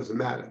 That doesn't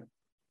matter.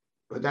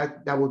 But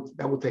that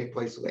will take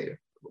place later.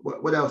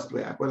 What else do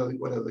we have? What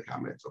other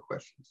comments or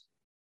questions?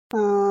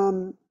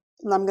 I'm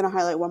going to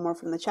highlight one more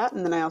from the chat,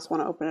 and then I also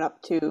want to open it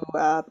up to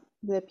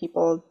the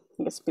people.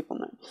 I guess people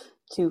know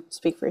to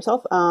speak for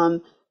yourself.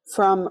 From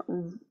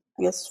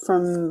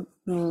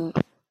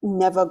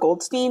Neva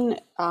Goldstein,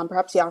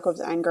 perhaps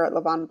Yaakov's anger at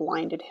Lavan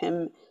blinded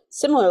him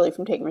similarly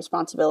from taking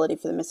responsibility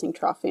for the missing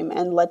trophim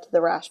and led to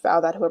the rash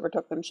vow that whoever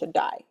took them should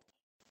die.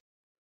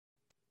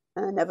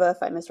 Neva,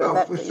 if I misread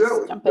that, please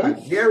jump in.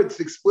 Right. There it's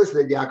explicit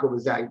that Yaakov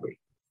is angry.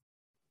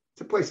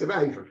 It's a place of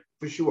anger,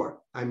 for sure.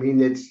 I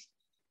mean, it's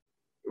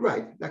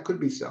right. That could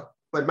be so.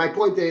 But my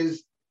point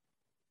is,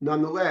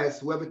 nonetheless,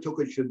 whoever took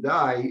it should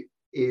die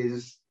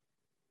is,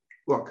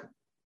 look,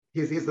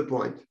 here's the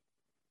point.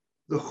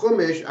 The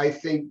Chumash, I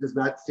think, does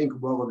not think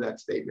well of that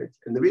statement.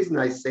 And the reason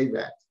I say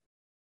that,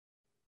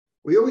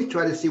 we always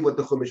try to see what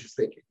the Chumash is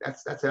thinking.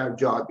 That's our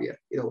job here.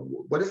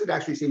 What does it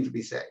actually seem to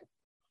be saying?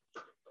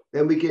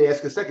 Then we can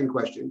ask a second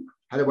question.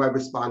 How do I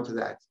respond to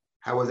that?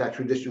 How has that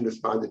tradition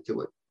responded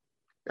to it?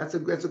 That's a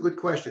good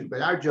question.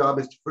 But our job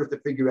is first to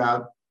figure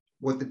out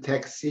what the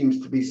text seems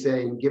to be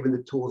saying, given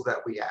the tools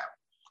that we have.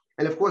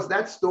 And of course,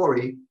 that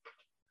story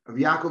of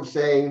Yaakov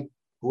saying,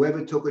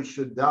 whoever took it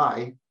should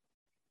die,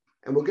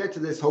 and we'll get to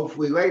this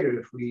hopefully later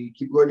if we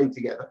keep learning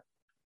together.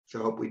 so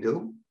I hope we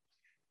do.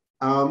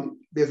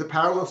 There's a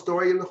parallel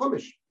story in the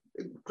Chumash,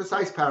 a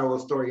precise parallel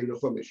story in the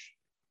Chumash.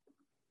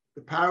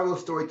 The parallel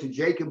story to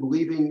Jacob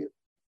leaving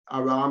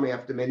Aram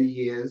after many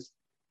years,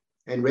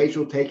 and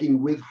Rachel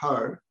taking with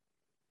her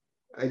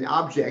an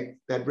object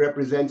that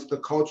represents the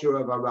culture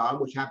of Aram,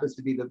 which happens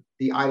to be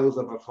the idols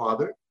of her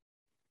father,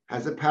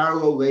 has a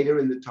parallel later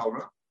in the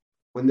Torah,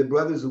 when the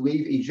brothers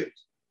leave Egypt,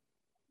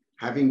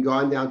 having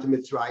gone down to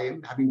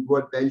Mitzrayim, having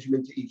brought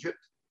Benjamin to Egypt.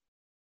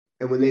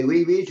 And when they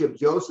leave Egypt,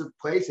 Joseph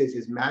places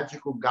his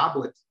magical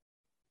goblet,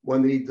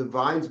 one that he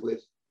divines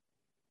with,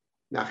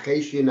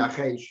 Nachesh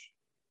Nachesh,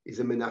 is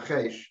a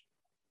Menachesh,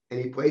 and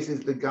he places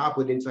the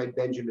goblet inside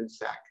Benjamin's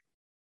sack.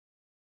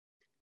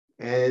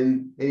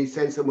 And then he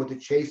sends someone to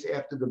chase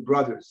after the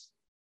brothers.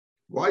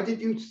 Why have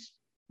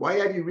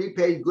you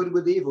repaid good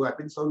with evil? I've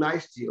been so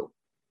nice to you.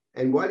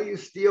 And why do you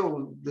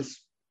steal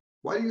this?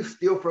 Why do you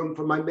steal from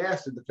my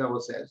master, the fellow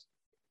says.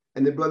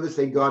 And the brothers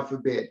say, God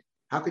forbid.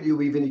 How could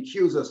you even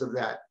accuse us of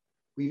that?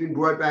 We even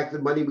brought back the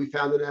money we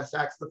found in our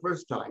sacks the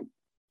first time.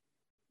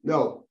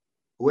 No,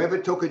 whoever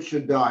took it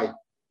should die.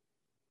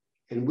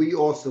 And we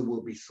also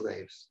will be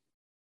slaves.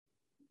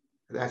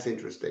 That's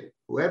interesting.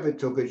 Whoever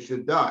took it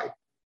should die.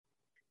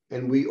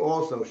 And we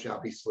also shall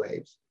be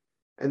slaves.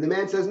 And the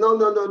man says, no.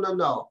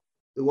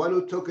 The one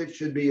who took it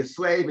should be a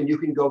slave and you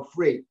can go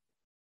free.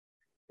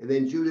 And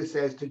then Judah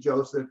says to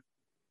Joseph,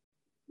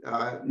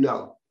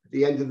 no. At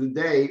the end of the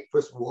day,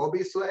 first we'll all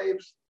be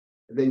slaves.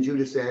 And then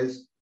Judah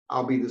says,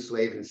 I'll be the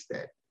slave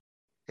instead.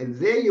 And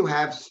there you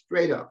have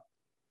straight up,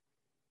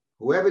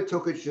 whoever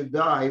took it should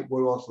die,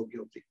 we're also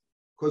guilty.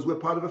 Because we're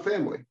part of a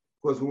family.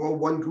 Because we're all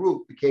one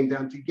group. We came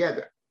down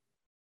together.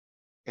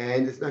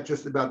 And it's not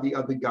just about the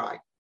other guy.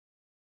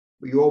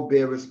 We all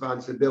bear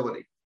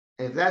responsibility.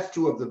 And if that's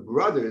true of the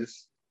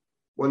brothers,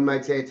 one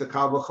might say it's a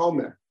kal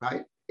v'chomer,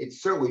 right?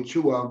 It's certainly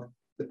true of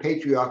the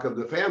patriarch of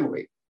the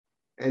family.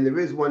 And there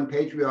is one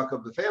patriarch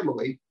of the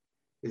family.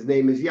 His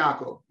name is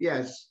Yaakov.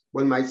 Yes,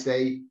 one might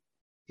say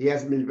he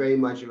hasn't been very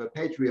much of a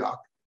patriarch.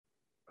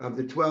 Of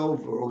the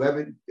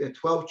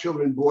 12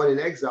 children born in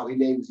exile, he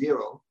named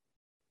 0.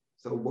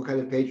 So what kind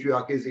of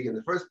patriarch is he in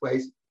the first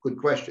place? Good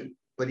question.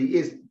 But he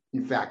is,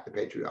 in fact, the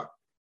patriarch.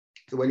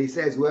 So when he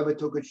says whoever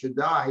took it should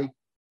die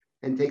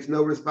and takes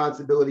no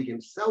responsibility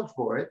himself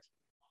for it,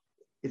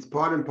 it's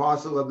part and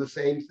parcel of the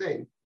same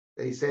thing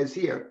that he says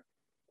here.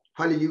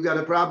 Honey, you got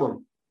a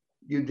problem.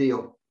 You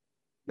deal.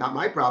 Not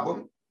my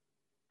problem.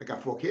 I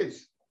got 4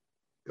 kids.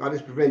 God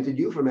has prevented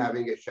you from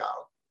having a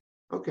child.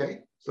 Okay,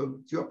 so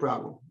it's your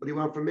problem. What do you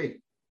want from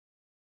me?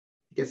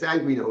 He gets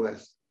angry, no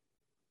less.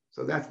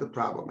 So that's the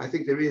problem. I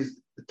think the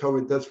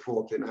Torah does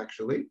fault him,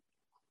 actually.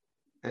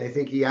 And I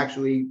think he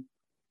actually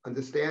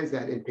understands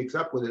that and picks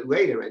up with it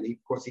later. And of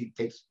course, he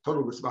takes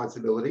total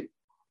responsibility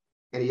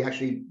and he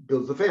actually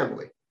builds a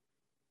family.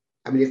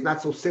 I mean, it's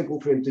not so simple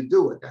for him to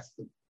do it. That's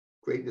the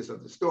greatness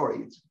of the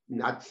story. It's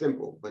not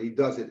simple, but he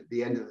does it at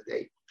the end of the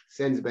day,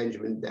 sends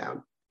Benjamin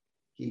down.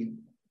 He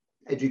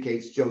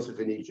educates Joseph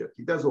in Egypt.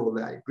 He does all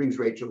that. He brings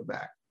Rachel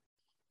back.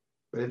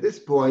 But at this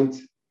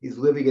point, he's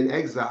living in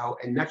exile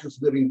and not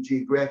just living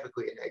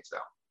geographically in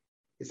exile.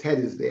 His head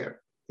is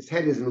there. His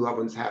head is in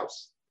Lavan's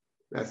house.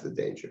 That's the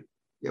danger.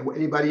 Yeah.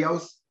 Anybody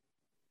else?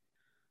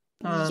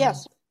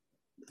 Yes.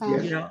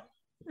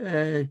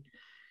 Yes.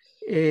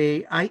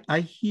 I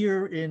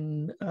hear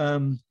in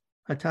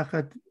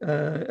Hatachat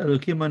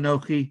Elokim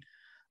Anochi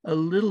a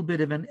little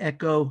bit of an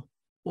echo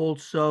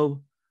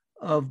also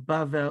of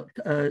Bavel,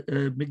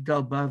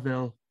 Migdal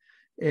Bavel,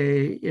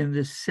 in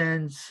the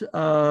sense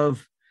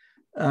of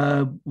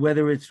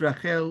whether it's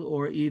Rachel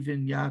or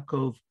even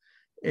Yaakov,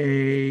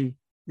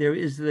 there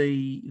is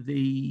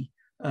the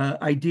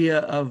idea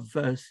of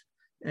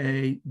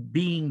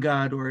being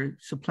God or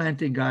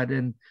supplanting God,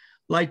 and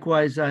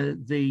likewise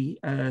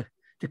to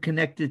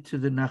connect it to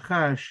the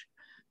Nachash,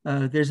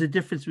 there's a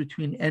difference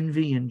between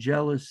envy and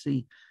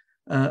jealousy.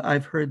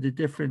 I've heard the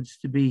difference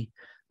to be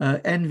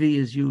envy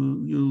is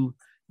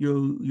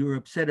you're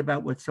upset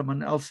about what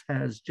someone else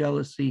has.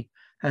 Jealousy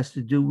has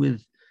to do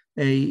with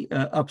a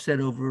upset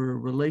over a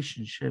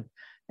relationship,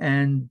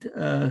 and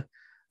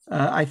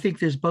I think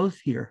there's both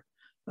here.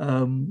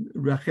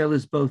 Rachel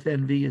is both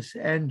envious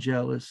and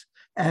jealous,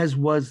 as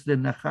was the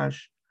Nachash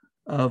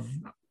of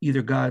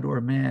either God or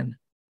man.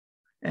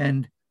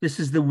 And this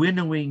is the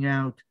winnowing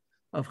out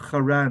of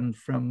Haran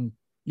from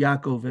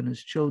Yaakov and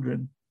his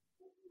children.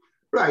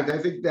 Right. I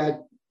think that's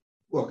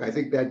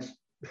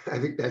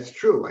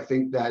true. I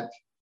think that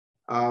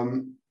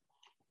in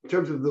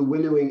terms of the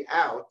winnowing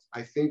out,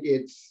 I think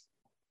it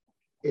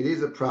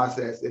is a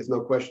process. There's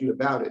no question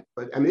about it.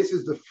 But I mean, this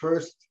is the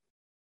first.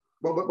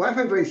 Well, what I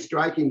find very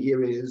striking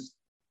here is,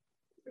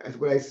 as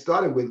what I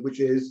started with, which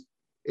is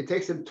it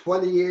takes him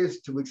 20 years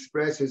to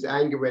express his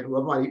anger at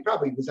Lavan. He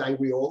probably was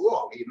angry all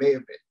along. He may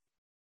have been,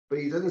 but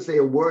he doesn't say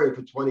a word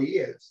for 20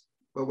 years.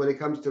 But when it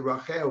comes to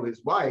Rachel,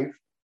 his wife,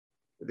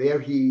 there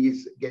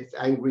he gets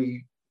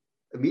angry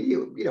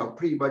immediately.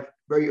 Pretty much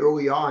very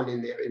early on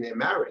in their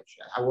marriage.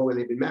 How long have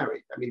they been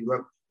married? I mean,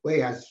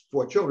 Leah has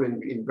 4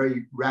 children in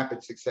very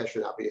rapid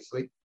succession,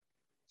 obviously.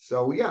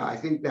 So yeah, I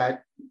think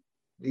that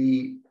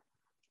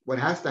what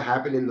has to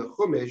happen in the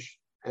Chumash,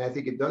 and I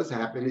think it does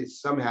happen, is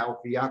somehow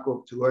for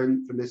Yaakov to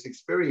learn from this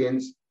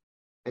experience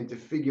and to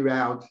figure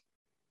out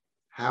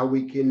how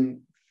we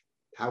can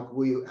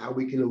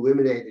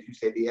eliminate, as you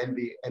say, the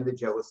envy and the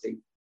jealousy,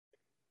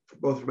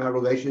 both from our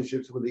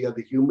relationships with the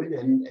other human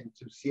and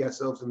to see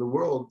ourselves in the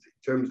world in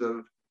terms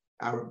of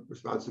our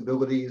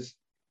responsibilities,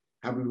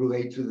 how we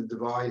relate to the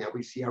divine, how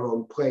we see our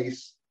own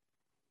place.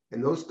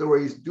 And those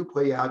stories do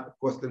play out. Of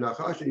course, the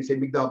Nachash, and you say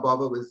Migdal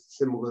Bava was a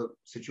similar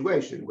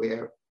situation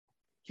where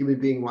human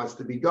being wants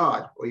to be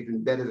God, or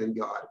even better than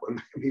God. One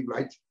might be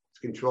right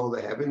to control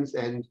the heavens.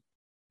 And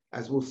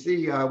as we'll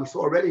see, we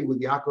saw already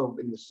with Yaakov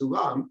in the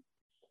Sulam,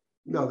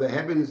 no, the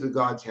heavens are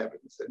God's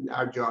heavens, and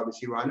our job is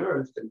here on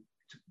earth, and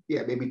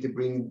maybe to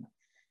bring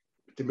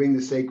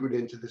the sacred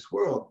into this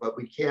world, but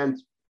we're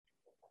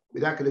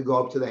not going to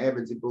go up to the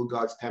heavens and build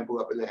God's temple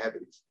up in the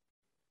heavens.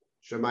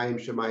 Shemayim,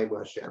 Shemayim,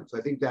 Hashem. So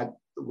I think that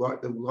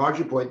the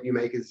larger point you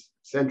make is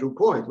central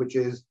point, which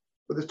is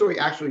what the story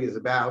actually is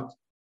about,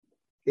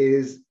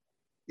 is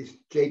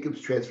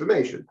Jacob's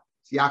transformation.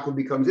 So Yaakov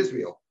becomes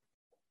Israel.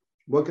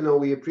 One can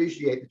only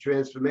appreciate the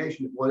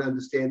transformation if one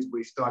understands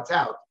where he starts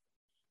out.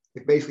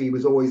 If basically he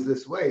was always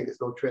this way,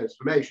 there's no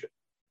transformation.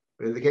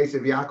 But in the case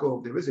of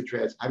Yaakov, there is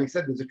having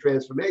said there's a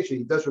transformation,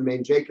 he does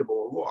remain Jacob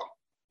all along.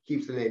 He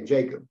keeps the name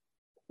Jacob,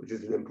 which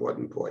is an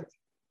important point.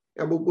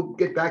 And we'll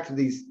get back to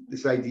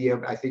this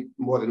idea, I think,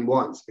 more than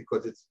once,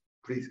 because it's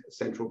a pretty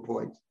central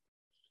point.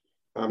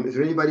 Is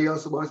there anybody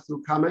else who wants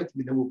to comment?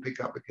 Then we'll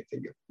pick up and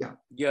continue. Yeah.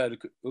 Yeah,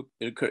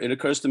 it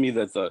occurs to me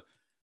that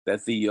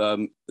the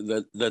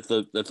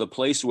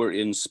place where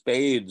in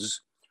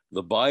spades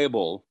the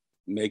Bible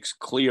makes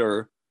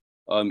clear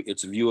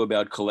its view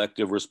about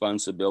collective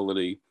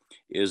responsibility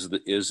is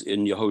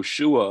in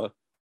Yehoshua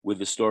with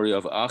the story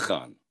of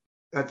Achan.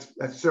 That's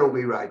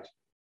certainly right.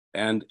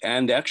 And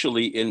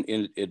actually,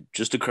 it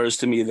just occurs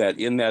to me that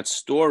in that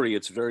story,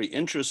 it's very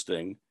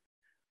interesting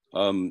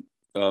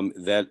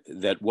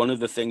that one of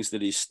the things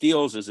that he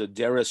steals is a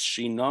Deres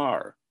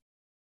Shinar,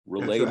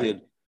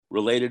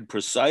 related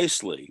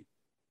precisely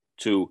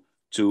to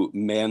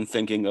man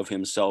thinking of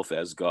himself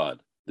as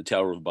God, the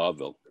Tower of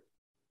Babel.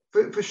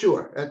 For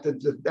sure,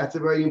 that's a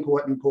very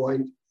important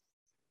point.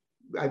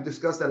 I've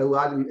discussed that a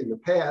lot in the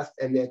past,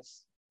 and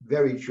that's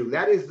very true.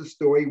 That is the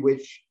story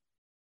which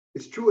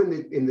is true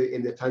in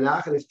the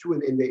Tanakh, and it's true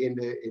in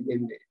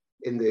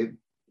the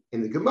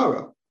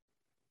Gemara.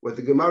 What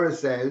the Gemara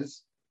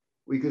says,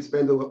 we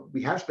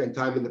have spent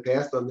time in the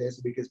past on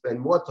this, we could spend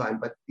more time,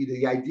 but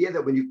the idea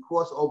that when you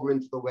cross over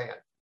into the land,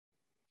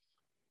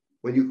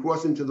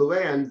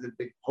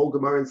 the whole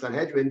Gemara in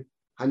Sanhedrin,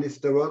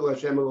 Hanistarot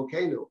Hashem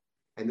Elokeinu,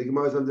 and the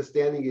Gemara's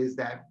understanding is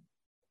that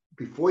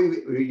before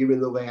you're in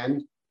the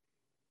land,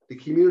 the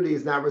community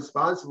is not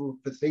responsible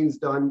for things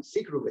done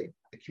secretly.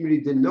 The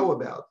community didn't know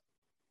about.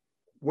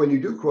 When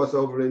you do cross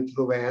over into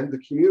the land, the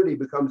community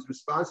becomes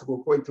responsible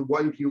according to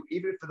one view,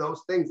 even for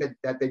those things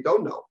that they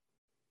don't know.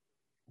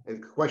 And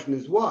the question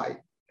is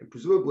why? And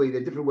presumably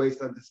there are different ways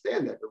to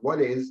understand that. But one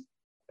is,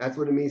 that's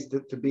what it means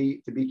to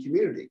be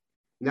community.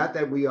 Not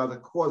that we are the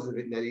cause of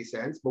it in any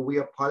sense, but we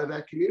are part of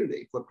that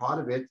community. If we're part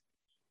of it,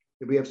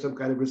 then we have some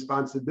kind of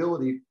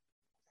responsibility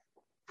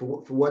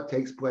for what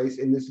takes place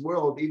in this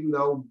world, even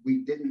though we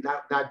didn't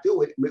not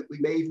do it, we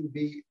may even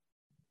be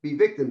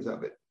victims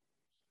of it.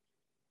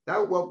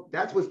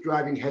 That's what's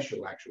driving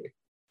Heschel, actually.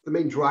 The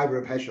main driver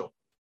of Heschel.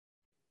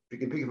 If you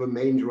can think of a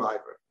main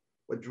driver.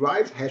 What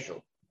drives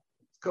Heschel,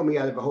 coming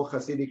out of a whole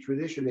Hasidic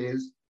tradition,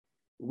 is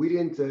we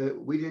didn't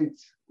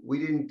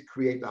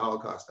create the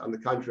Holocaust. On the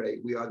contrary,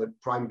 we are the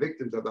prime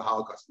victims of the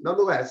Holocaust.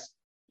 Nonetheless,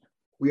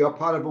 we are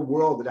part of a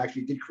world that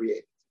actually did create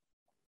it.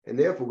 And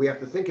therefore, we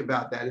have to think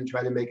about that and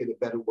try to make it a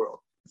better world.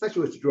 That's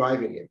actually what's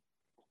driving it.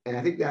 And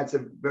I think that's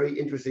a very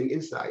interesting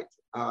insight.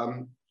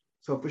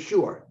 So for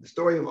sure, the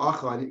story of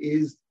Achan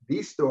is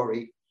the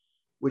story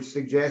which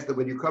suggests that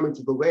when you come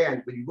into the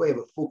land, when you really have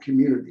a full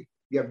community,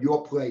 you have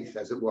your place,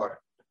 as it were,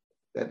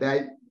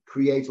 that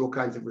creates all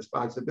kinds of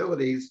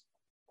responsibilities.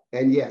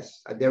 And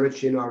yes, Aderet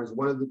Shinar is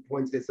one of the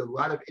points. There's a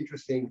lot of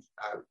interesting,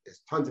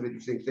 there's tons of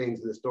interesting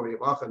things in the story of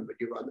Achan, but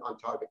you're on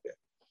target there.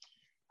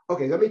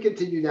 Okay, let me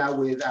continue now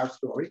with our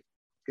story.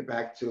 Get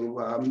back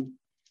to,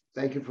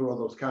 thank you for all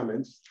those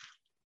comments.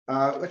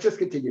 Let's just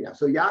continue now.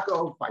 So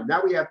Yaakov, fine.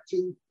 Now we have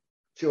two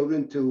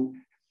children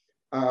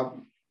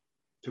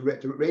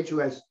Rachel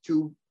has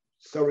two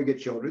surrogate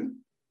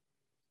children.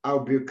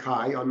 Al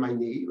Birkai, on my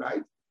knee,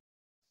 right?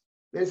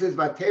 Then it says,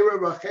 Vatera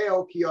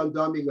Rachel ki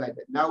ondami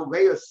ledet. Now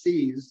Leah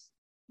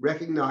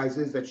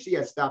recognizes that she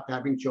has stopped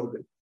having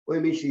children. What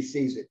do you mean she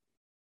sees it?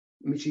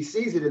 I mean, she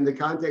sees it in the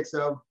context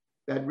of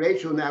that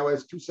Rachel now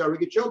has two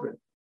surrogate children.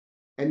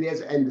 And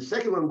the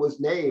second one was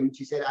named,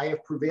 she said, I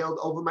have prevailed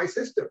over my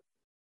sister.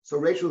 So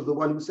Rachel is the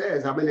one who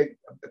says, I'm in a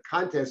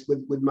contest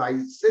with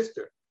my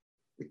sister.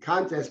 The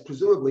contest,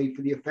 presumably,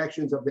 for the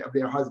affections of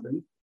their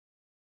husband.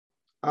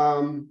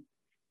 So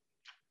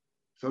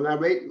now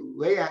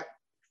Leah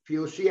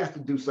feels she has to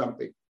do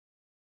something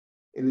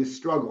in this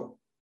struggle.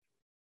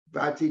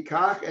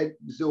 Vatikach et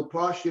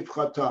Zilpah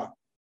shifchata.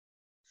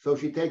 So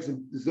she takes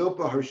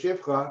Zilpah, her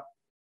shifcha,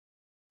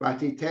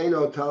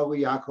 Vatiteno tal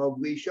Yaakov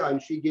Lisha,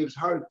 and she gives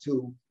her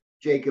to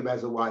Jacob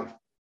as a wife.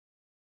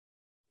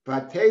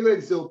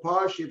 Vateled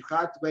Zilpah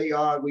shifchat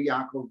Leah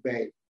Yaakov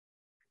Bey.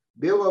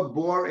 Bilhah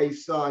bore a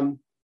son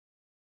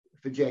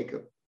for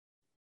Jacob.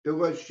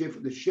 Bilhah,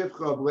 the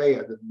shifcha of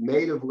Leah, the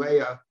maid of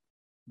Leah,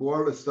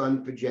 bore a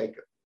son for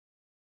Jacob.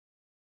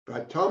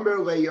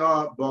 Vatomer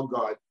Leah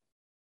Bogad.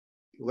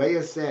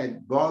 Leah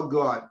said,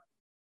 Bogad.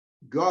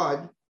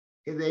 God,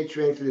 here they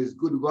translate as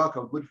good luck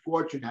or good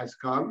fortune has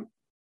come.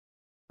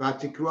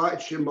 Vatikra et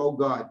Shemo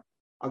God.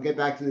 I'll get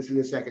back to this in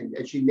a second.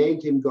 And she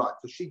named him God.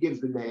 So she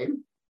gives the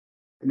name.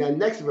 And then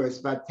next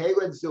verse,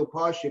 Vateled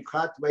Zilpah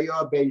shifchat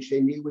Leah ben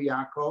Sheni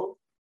Yaakov.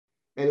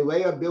 And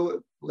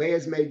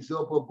Leah's maid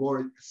Zilpah bore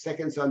a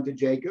second son to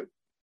Jacob.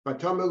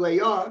 Vatomer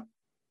Leah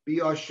bi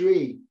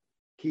Ashri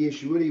ki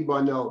Yishruni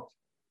banot.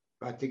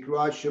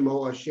 Vatikra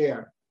Shemo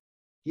Asher.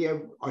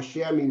 Here,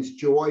 Asher means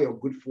joy or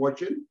good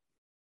fortune.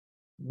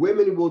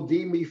 Women will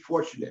deem me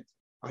fortunate.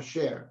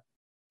 Asher.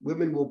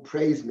 Women will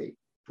praise me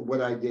for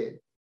what I did.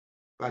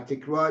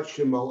 Vatikra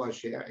Shemo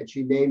Asher. And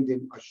she named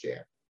him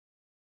Asher.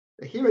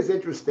 Here is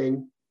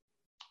interesting,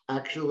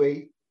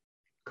 actually,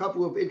 a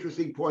couple of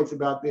interesting points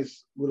about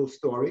this little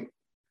story.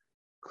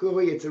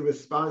 Clearly, it's a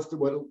response to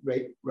what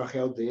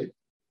Rachel did.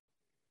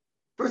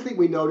 First thing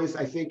we notice,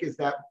 I think, is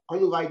that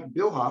unlike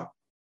Bilhah,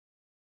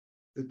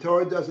 the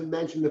Torah doesn't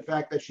mention the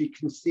fact that she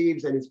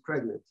conceives and is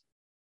pregnant.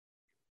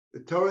 The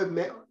Torah,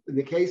 in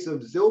the case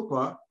of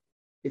Zilpah,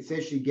 it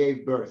says she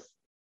gave birth.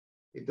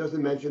 It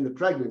doesn't mention the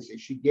pregnancy.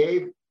 She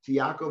gave to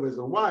Yaakov as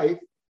a wife,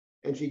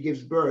 and she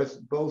gives birth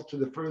both to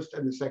the first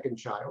and the second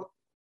child.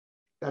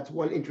 That's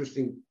one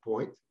interesting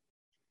point.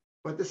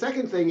 But the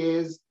second thing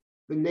is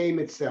the name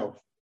itself.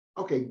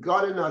 Okay,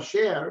 God and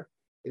Asher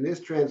in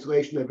this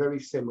translation are very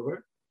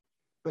similar.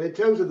 But in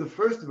terms of the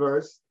first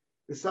verse,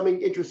 there's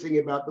something interesting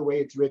about the way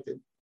it's written.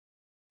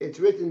 It's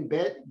written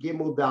Bet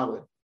Gimel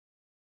Dalet.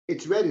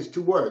 It's read as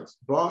two words,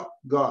 Ba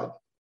God.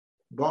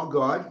 Ba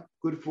God,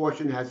 good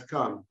fortune has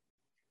come.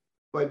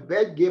 But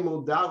Bet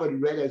Gimel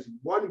Dalet read as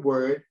one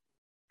word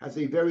has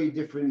a very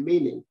different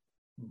meaning.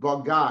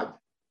 Bagad,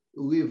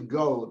 live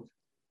gold.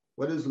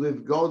 What does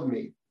live gold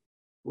mean?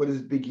 What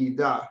is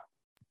Begida?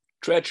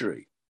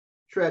 Treachery.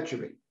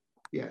 Treachery,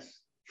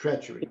 yes,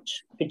 treachery.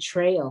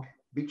 Betrayal.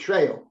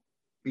 Betrayal.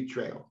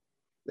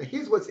 Now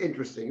here's what's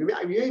interesting.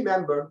 I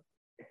remember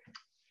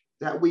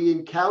that we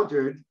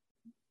encountered,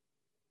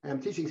 and I'm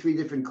teaching 3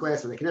 different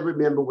classes. I can never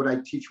remember what I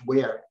teach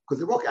where, because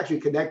they're all actually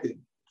connected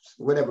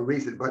for whatever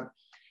reason. But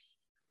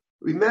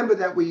remember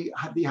that we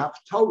had the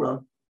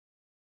Haftorah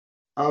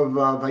of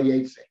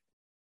Vayetze.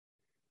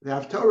 The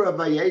Haftorah of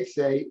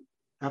Vayetze,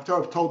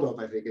 Haftorah of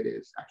Toldov, I think it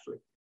is actually,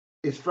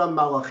 is from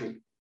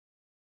Malachi,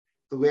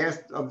 the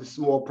last of the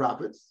small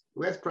prophets,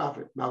 the last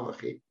prophet,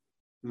 Malachi,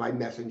 my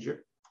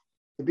messenger.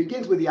 It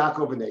begins with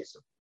Yaakov and Esau.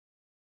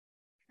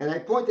 And I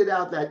pointed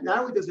out that not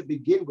only does it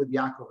begin with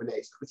Yaakov and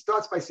Esau, it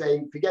starts by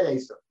saying, forget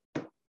Esau.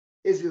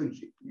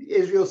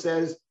 Israel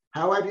says,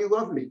 how have you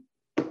loved me?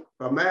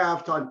 How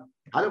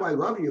do I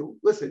love you?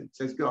 Listen,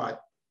 says God.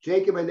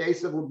 Jacob and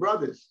Esau were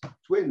brothers,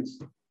 twins.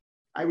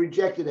 I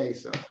rejected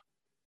Esau.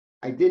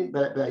 I didn't,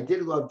 but I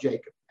did love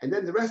Jacob. And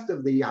then the rest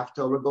of the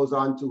Haftorah goes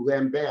on to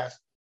lambast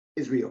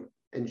Israel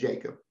and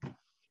Jacob.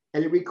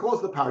 And it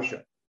recalls the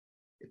Parsha.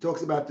 It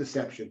talks about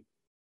deception.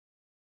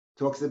 It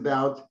talks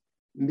about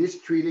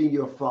mistreating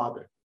your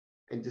father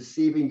and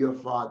deceiving your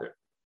father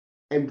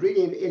and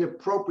bringing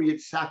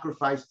inappropriate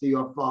sacrifice to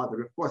your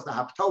father. Of course, the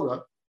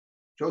Haftorah,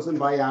 chosen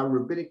by our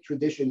rabbinic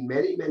tradition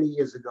many, many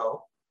years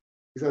ago,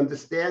 his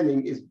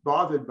understanding is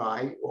bothered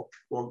by or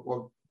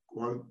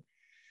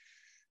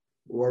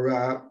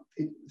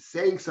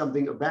saying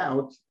something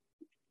about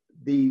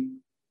the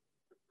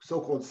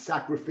so-called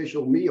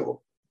sacrificial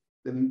meal,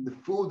 the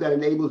food that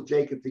enables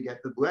Jacob to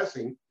get the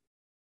blessing,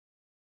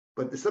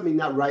 but there's something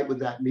not right with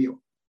that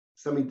meal,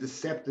 something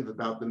deceptive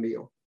about the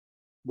meal.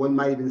 One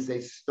might even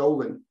say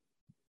stolen.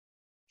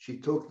 She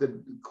took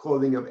the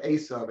clothing of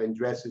Esau and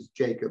dresses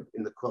Jacob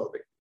in the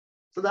clothing.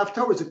 So the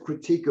Haftorah is a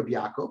critique of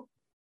Yaakov,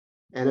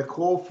 and a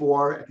call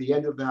for, at the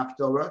end of the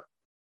Haftorah,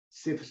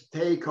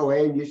 Siftei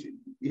Kohen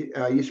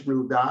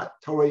Yishmru Dat,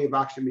 Torah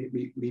Yivakshim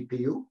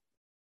Mipiyu.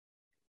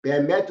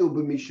 Be'emetu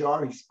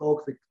b'mishar, he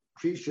spoke, the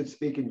priest should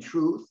speak in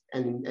truth,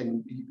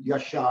 and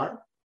Yashar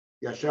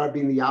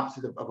being the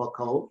opposite of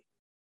Akov.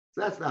 So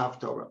that's the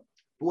Haftorah.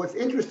 But what's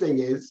interesting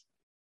is,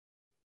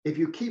 if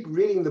you keep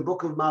reading the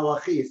book of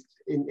Malachi,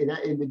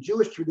 in the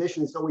Jewish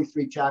tradition, it's only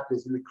 3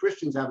 chapters, and the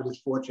Christians have it as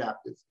 4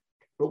 chapters.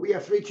 But we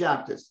have 3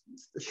 chapters.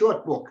 It's a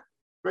short book,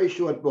 very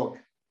short book.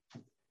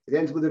 It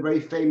ends with a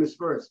very famous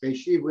verse,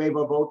 Ve'shiv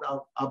Revavot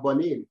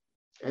Abonim,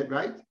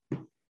 right?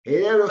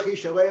 Many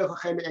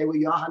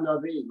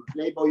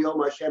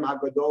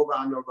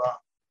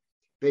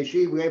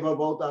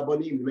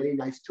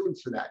nice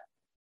tunes for that.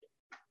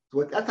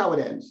 So that's how it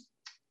ends.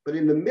 But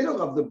in the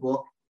middle of the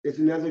book, there's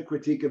another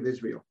critique of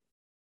Israel.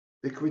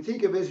 The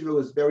critique of Israel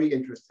is very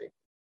interesting.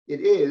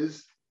 It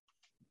is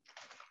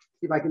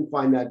See if I can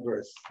find that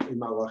verse in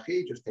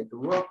Malachi. Just take a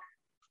look.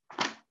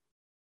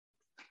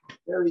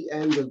 Very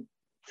end of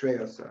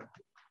Treosa,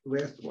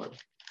 last one.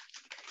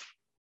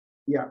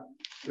 Yeah,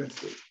 let's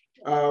see.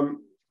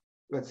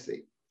 Let's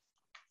see.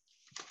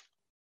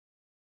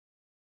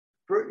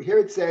 Here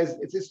it says,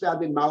 it's just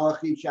found in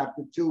Malachi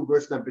chapter 2,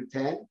 verse number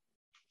 10.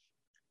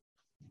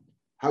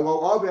 Don't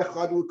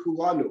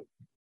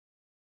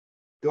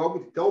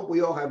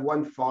we all have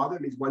one Father,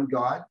 means one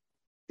God?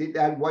 Did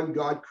that one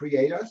God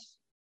create us?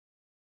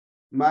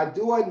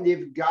 Madua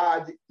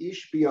nivgad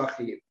ish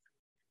biachiv,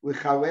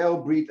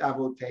 v'chalel brit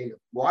avotenu.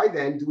 Why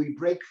then do we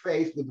break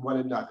faith with one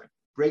another?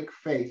 Break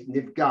faith,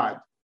 nivgad.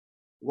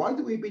 Why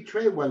do we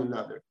betray one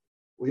another?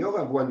 We all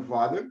have one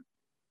Father.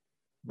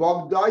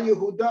 Bogda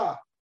Yehuda,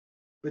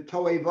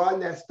 v'toeva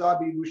nesta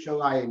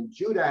b'Yerushalayim.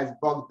 Judah has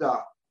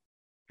bogda,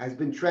 has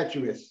been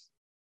treacherous.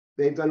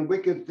 They've done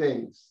wicked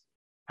things.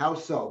 How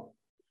so?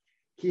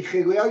 Ki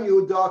chilel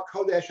Yehuda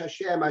kodesh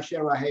Hashem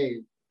asher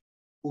ahev.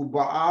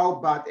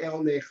 Ubaal bat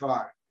el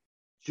nechar.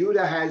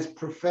 Judah has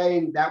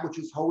profaned that which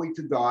is holy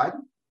to God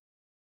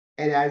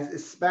and has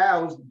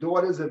espoused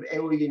daughters of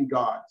alien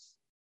gods.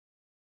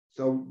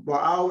 So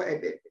Baal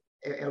bat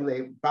el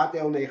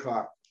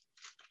nechar.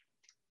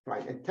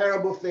 Fine. A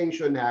terrible thing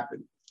shouldn't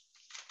happen.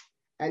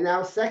 And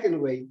now,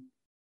 secondly,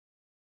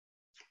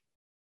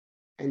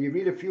 and you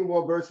read a few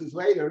more verses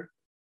later,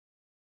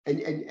 and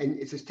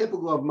it's just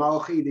typical of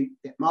Malachi.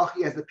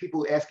 Malachi has the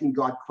people asking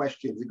God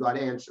questions and God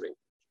answering.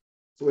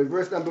 So in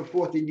verse number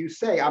 14, you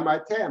say,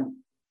 Amartem,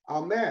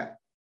 Amer,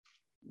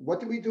 what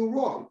did we do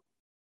wrong?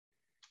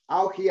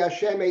 God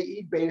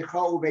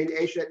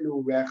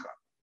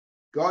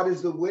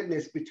is the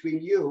witness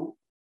between you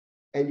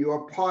and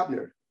your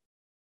partner,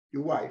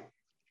 your wife.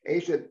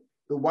 Eshet,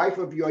 the wife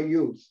of your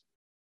youth.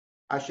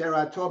 Asher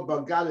atov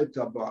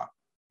bagalataba,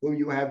 whom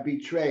you have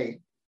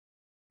betrayed.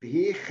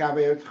 It's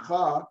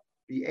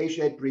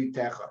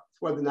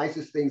one of the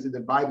nicest things in the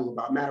Bible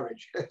about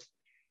marriage.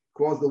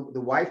 Calls the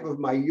wife of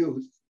my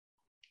youth,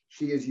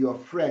 she is your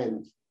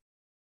friend,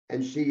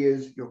 and she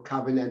is your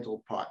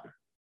covenantal partner.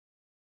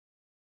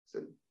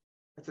 So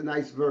that's a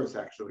nice verse,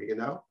 actually, you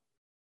know?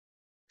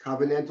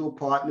 Covenantal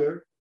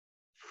partner,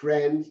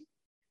 friend,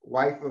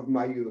 wife of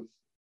my youth.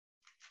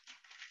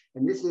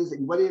 And this is,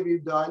 what have you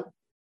done?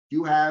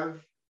 You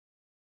have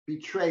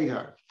betrayed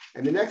her.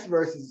 And the next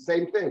verse is the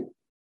same thing.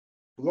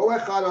 Lo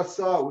echad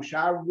asa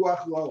u'shar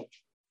ruach lo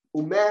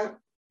umeh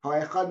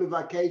ha'echad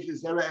mevakesh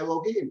zera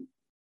Elohim.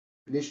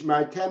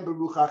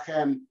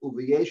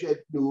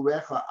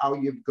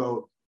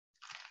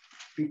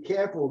 Be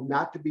careful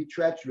not to be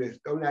treacherous.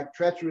 Don't act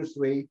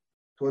treacherously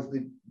towards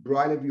the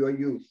bride of your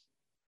youth.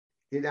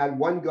 Did not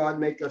one God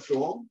make us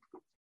all?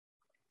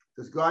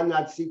 Does God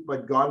not seek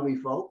but godly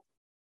folk?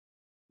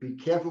 Be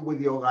careful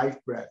with your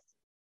life breath.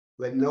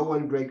 Let no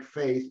one break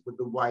faith with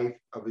the wife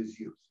of his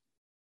youth.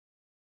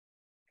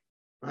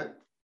 Right?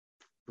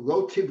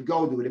 Below Tiv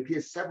Godu, it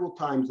appears several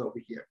times over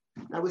here.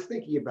 I was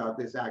thinking about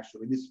this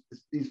actually,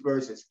 these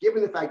verses,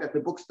 given the fact that the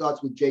book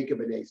starts with Jacob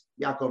and Esau,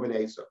 Yaakov and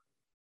Esau,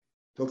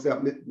 talks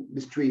about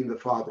mistreating the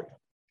father.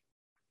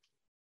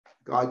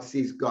 God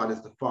sees God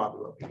as the father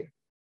over here.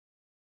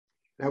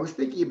 And I was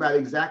thinking about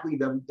exactly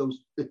the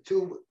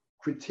two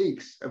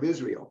critiques of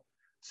Israel,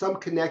 some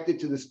connected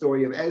to the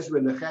story of Ezra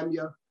and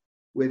Nehemiah,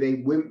 where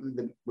the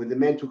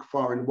men took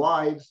foreign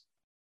wives.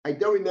 I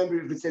don't remember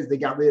if it says they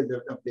got rid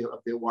of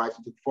their wives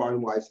and took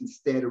foreign wives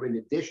instead or in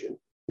addition.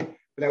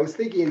 But I was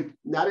thinking,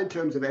 not in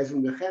terms of Ezra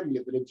and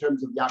Nehemiah, but in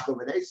terms of Yaakov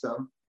and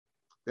Esau,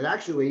 that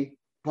actually,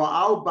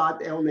 Baal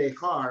bat el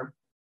nechar,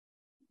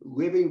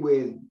 living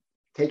with,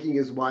 taking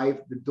his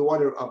wife, the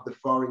daughter of the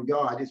foreign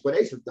god, is what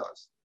Esau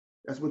does.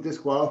 That's what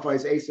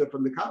disqualifies Esau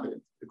from the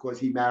covenant, because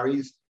he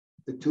marries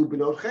the two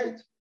Benot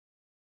Chet.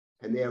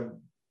 And they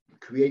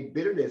create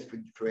bitterness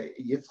for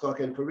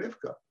Yitzchak and for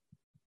Rivka.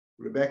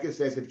 Rebecca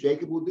says, if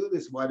Jacob will do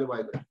this, why do I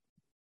live?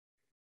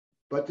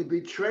 But to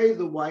betray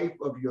the wife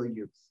of your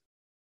youth.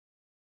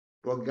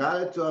 The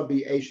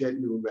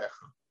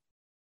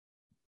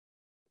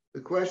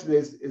question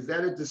is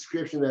that a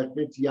description that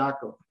fits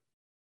Yaakov?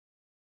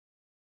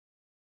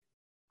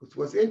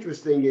 What's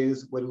interesting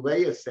is what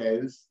Leah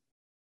says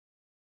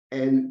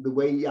and the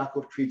way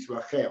Yaakov treats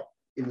Rachel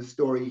in the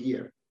story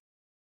here.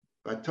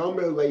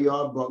 Vatomer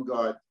Leah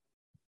Bogad,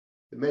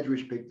 the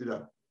Medrash picked it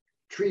up.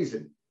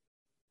 Treason.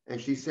 And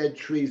she said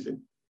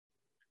treason.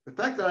 The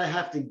fact that I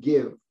have to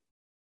give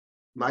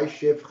my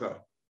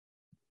shivcha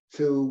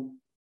to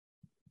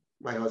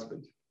my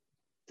husband,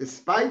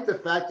 despite the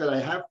fact that I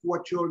have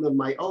 4 children of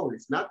my own,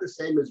 it's not the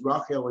same as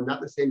Rachel and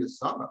not the same as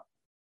Sarah.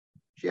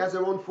 She has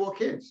her own 4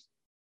 kids.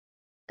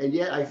 And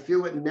yet I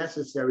feel it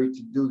necessary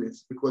to do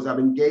this because I'm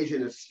engaged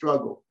in a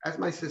struggle. As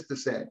my sister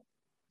said,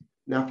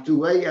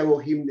 Naftulei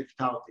Elohim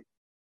niftalti,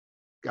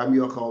 gam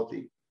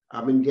yocholti.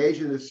 I'm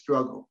engaged in a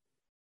struggle.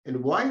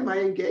 And why am I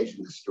engaged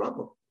in this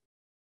struggle?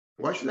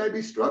 Why should I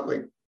be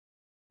struggling?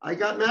 I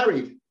got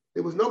married.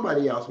 There was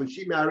nobody else. When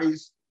she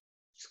marries,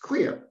 it's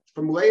clear.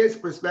 From Leah's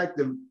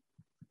perspective,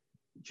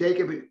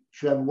 Jacob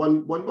should have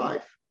one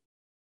wife.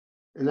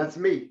 And that's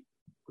me,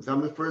 because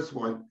I'm the first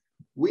one.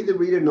 We, the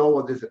reader,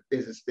 know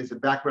there's a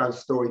background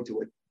story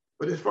to it.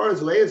 But as far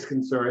as Leah is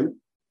concerned,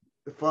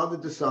 the father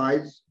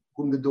decides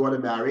whom the daughter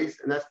marries,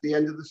 and that's the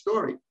end of the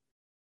story.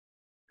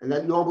 And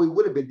that normally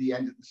would have been the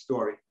end of the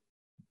story,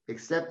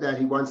 except that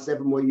he wants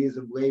 7 more years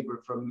of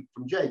labor from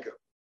Jacob.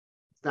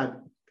 It's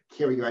not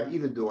carrying out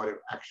either daughter,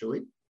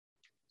 actually.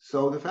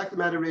 So the fact of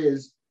the matter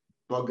is,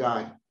 oh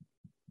God,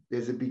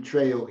 there's a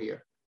betrayal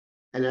here.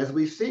 And as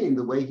we've seen,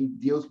 the way he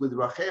deals with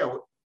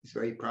Rachel is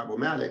very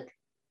problematic.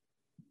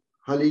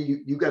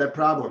 Honey, you got a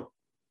problem.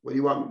 What do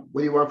you want?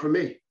 What do you want from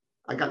me?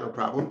 I got no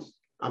problems.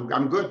 I'm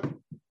good.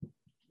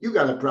 You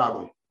got a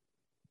problem.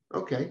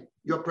 Okay,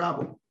 your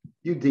problem.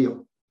 You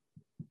deal.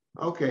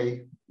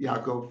 Okay,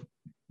 Yaakov,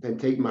 then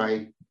take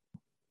mine.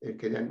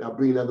 Okay, then I'll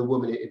bring another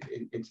woman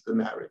into the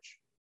marriage.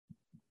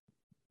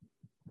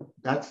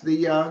 That's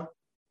the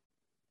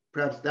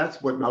perhaps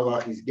that's what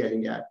Malachi's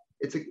getting at.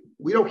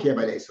 We don't care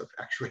about Esav,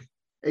 actually.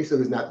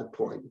 Esav is not the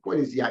point. The point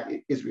is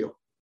Israel.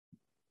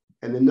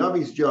 And the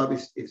Navi's job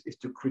is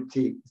to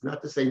critique. It's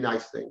not to say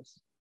nice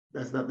things.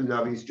 That's not the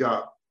Navi's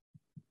job.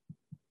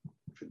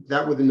 If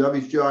that were the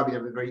Navi's job, he'd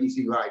have a very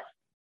easy life.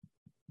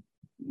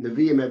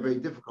 Nevi'im have very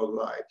difficult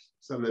lives.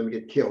 Some of them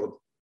get killed.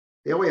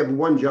 They only have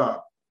one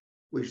job,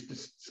 which is to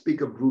speak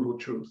of brutal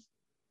truth.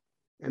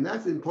 And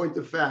that's in point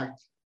of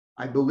fact,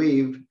 I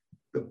believe,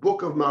 the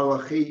book of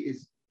Malachi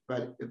is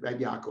about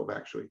Yaakov,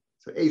 actually.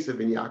 So Esav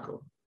and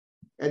Yaakov.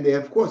 And there,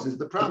 of course, is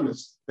the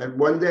promise that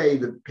one day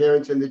the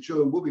parents and the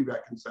children will be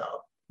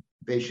reconciled.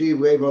 There'll be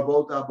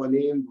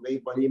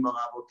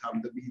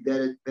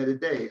better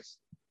days.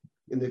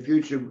 In the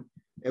future,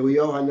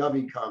 Eliyahu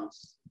Hanavi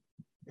comes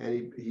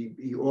and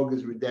he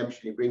augurs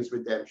redemption, he brings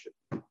redemption.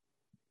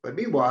 But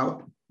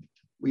meanwhile,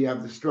 we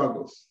have the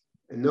struggles,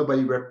 and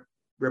nobody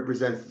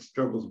represents the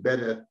struggles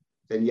better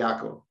than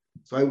Yaakov.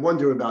 So I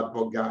wonder about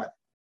Bogad,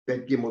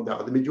 Bet Gimel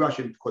Dal. The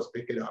Midrashim, of course,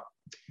 pick it up.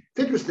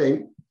 It's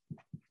interesting.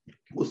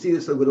 We'll see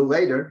this a little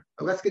later.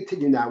 Let's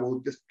continue now. We'll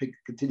just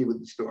continue with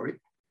the story.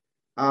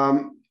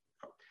 And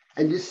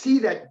you see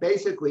that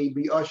basically,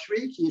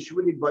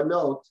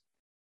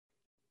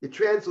 the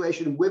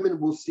translation, women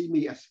will see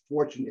me as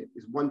fortunate,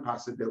 is one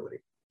possibility.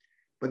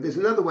 But there's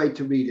another way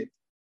to read it.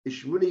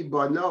 Ishvuni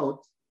banot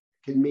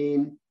can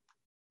mean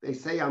they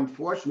say I'm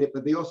fortunate,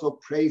 but they also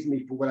praise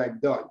me for what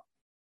I've done.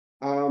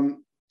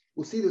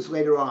 We'll see this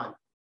later on.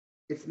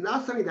 It's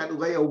not something that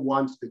Leah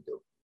wants to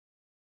do.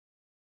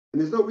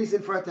 And there's no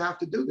reason for her to have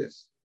to do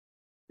this.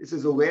 This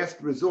is a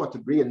last resort to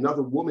bring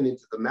another woman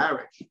into the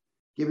marriage.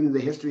 Given the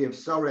history of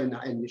Sarah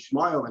and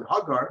Ishmael and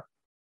Hagar,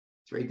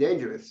 it's very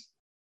dangerous.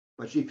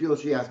 But she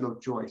feels she has no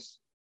choice.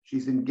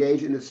 She's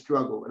engaged in a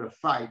struggle, in a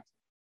fight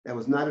that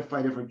was not a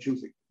fight of her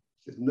choosing.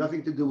 It has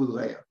nothing to do with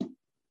Leah.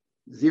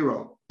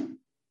 Zero.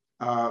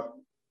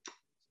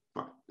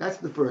 That's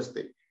the first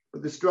thing.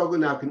 But the struggle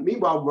now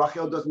meanwhile,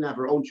 Rachel doesn't have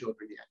her own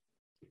children yet.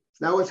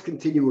 So now let's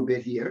continue a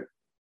bit here.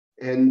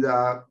 And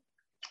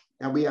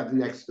now we have the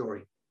next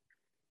story.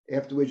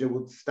 After which I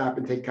will stop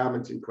and take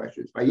comments and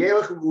questions.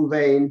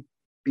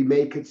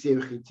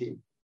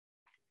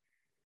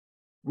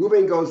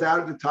 Reuven goes out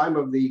at the time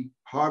of the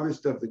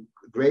harvest of the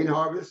grain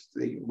harvest,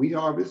 the wheat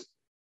harvest.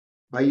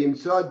 And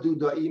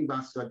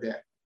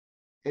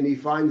he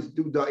finds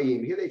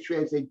dudaim. Here they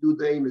translate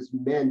dudaim as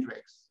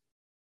mandrakes.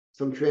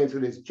 Some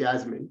translate as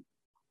jasmine.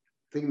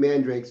 I think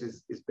mandrakes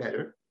is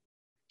better.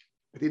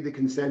 I think the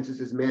consensus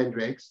is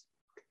mandrakes.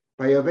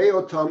 He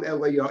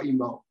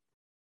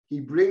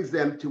brings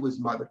them to his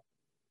mother.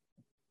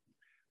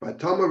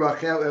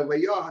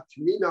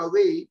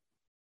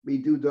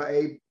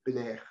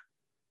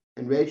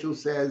 And Rachel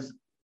says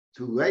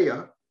to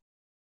Leah,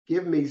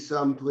 give me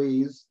some,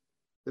 please,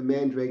 the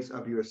mandrakes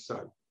of your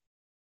son.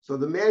 So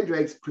the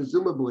mandrakes,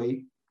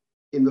 presumably,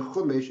 in the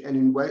Chumash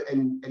and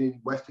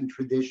in Western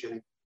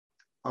tradition,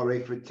 are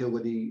a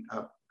fertility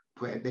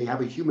plant. They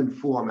have a human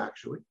form,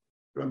 actually.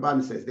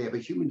 Ramban says they have a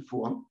human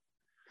form.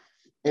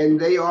 And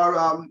they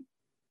are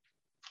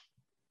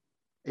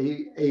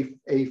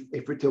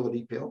a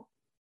fertility pill.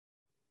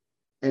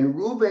 And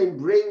Reuven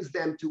brings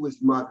them to his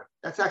mother.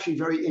 That's actually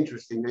very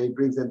interesting that he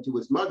brings them to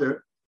his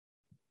mother,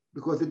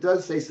 because it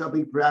does say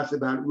something perhaps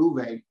about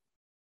Reuven,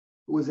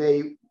 who was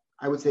I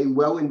would say,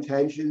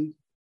 well-intentioned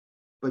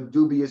but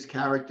dubious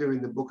character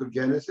in the book of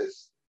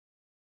Genesis.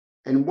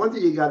 And one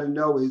thing you got to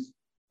know is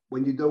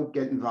when you don't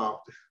get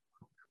involved.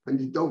 When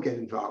you don't get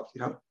involved,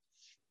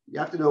 you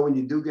have to know when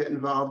you do get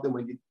involved and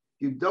when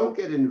you don't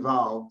get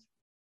involved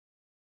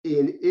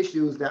in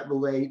issues that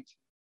relate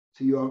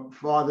to your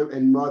father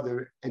and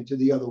mother and to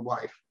the other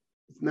wife.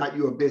 It's not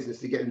your business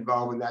to get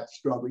involved in that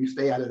struggle. You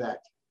stay out of that.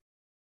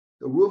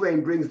 So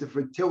Reuven brings the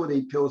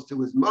fertility pills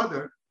to his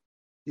mother.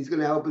 He's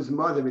going to help his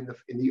mother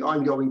in the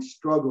ongoing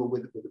struggle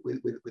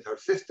with her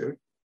sister.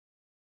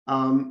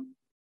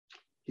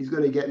 He's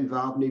going to get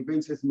involved, and he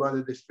brings his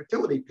mother this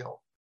fertility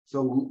pill.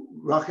 So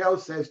Rachel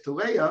says to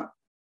Leah,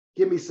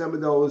 give me some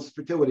of those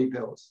fertility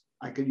pills.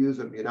 I could use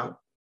them,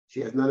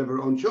 She has none of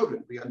her own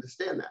children. We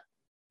understand that.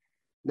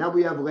 Now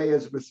we have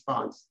Leah's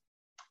response.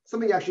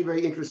 Something actually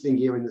very interesting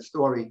here in the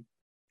story.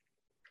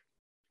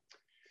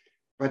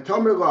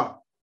 Vatomer la,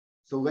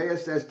 So Leah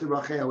says to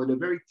Rachel in a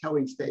very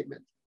telling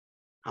statement,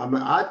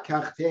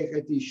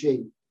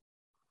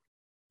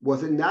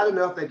 was it not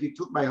enough that you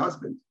took my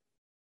husband?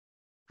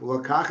 And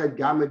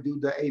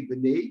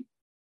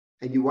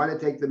you want to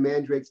take the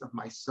mandrakes of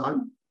my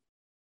son?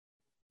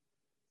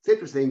 It's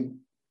interesting.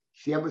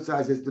 She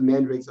emphasizes the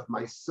mandrakes of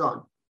my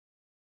son.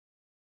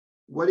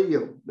 What are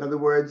you? In other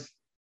words,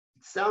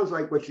 it sounds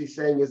like what she's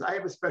saying is, I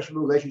have a special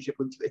relationship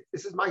with you.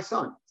 This is my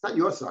son. It's not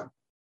your son.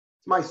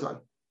 It's my son.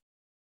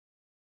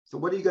 So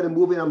what are you going to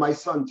move in on my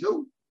son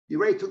too? You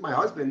already took my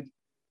husband.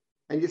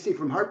 And you see,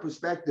 from her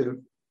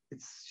perspective,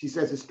 she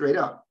says it straight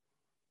up.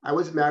 I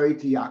was married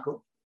to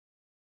Yaakov.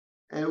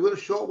 And a little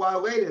short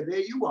while later,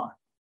 there you are.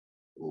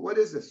 Well, what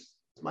is this?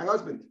 It's my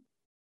husband.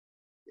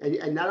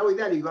 And not only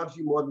that, he loves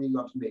you more than he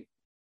loves me.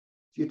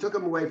 So you took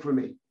him away from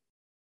me.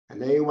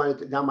 And then you wanted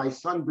to, now my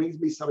son brings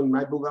me something,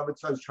 my beloved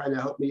son's trying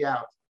to help me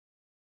out.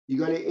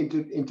 You're going to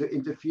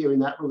interfere in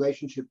that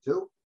relationship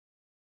too?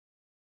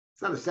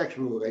 It's not a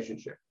sexual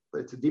relationship,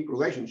 but it's a deep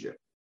relationship.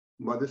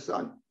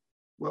 Mother-son.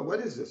 Well, what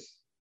is this?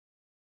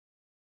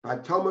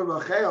 So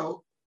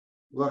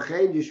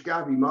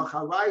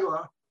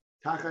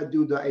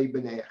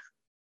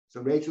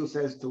Rachel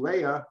says to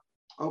Leah,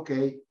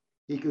 okay,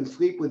 he can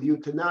sleep with you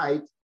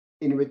tonight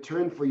in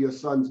return for your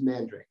son's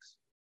mandrakes.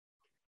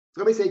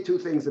 So let me say two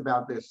things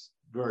about this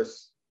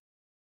verse.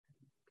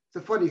 It's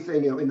a funny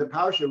thing, in the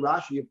Parsha,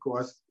 Rashi, of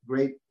course,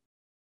 the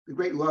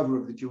great lover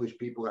of the Jewish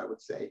people, I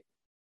would say,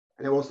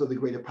 and also the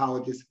great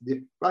apologist.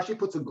 Rashi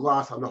puts a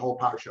gloss on the whole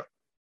Parsha.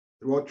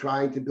 They're all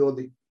trying to build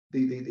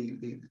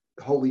the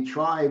holy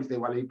tribes. They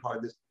want to be part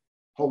of this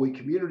holy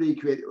community,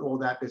 create all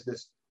that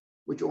business,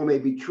 which all may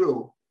be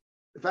true.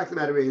 The fact of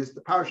the matter is,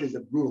 the Parsha is a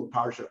brutal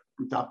Parsha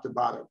from top to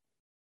bottom.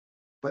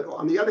 But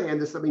on the other hand,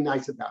 there's something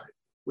nice about it,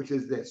 which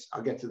is this.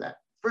 I'll get to that.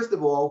 First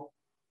of all,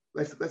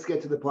 let's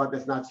get to the part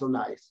that's not so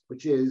nice,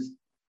 which is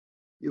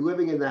you're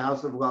living in the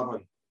house of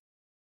Lavan.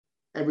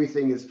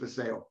 Everything is for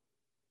sale.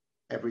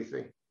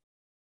 Everything.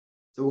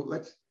 So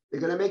they're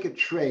going to make a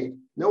trade.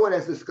 No one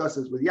has discussed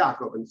this with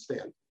Yaakov,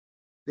 understand.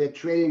 They're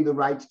trading the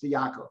rights to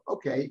Yaakov.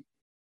 Okay,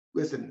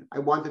 listen, I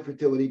want the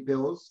fertility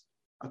pills.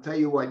 I'll tell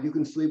you what, you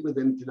can sleep with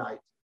him tonight.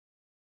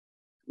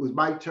 It was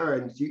my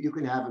turn, so you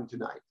can have him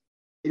tonight.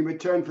 In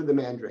return for the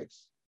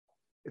mandrakes.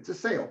 It's a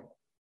sale.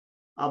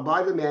 I'll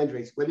buy the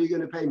mandrakes. What are you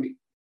going to pay me?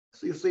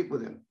 So you sleep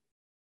with him.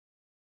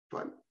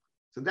 Fine.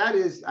 So that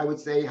is, I would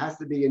say, has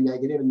to be a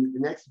negative. And the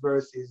next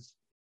verse is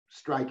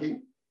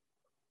striking.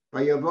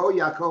 Vayavo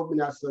Yaakov min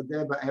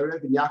hasodeh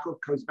ba'erev, and Yaakov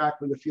comes back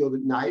from the field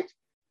at night.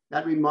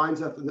 That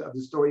reminds us of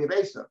the story of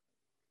Esau.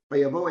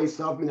 Vayavo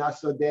Esav min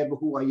hasodeh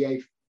b'hu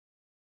ayef.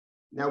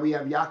 Now we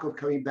have Yaakov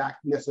coming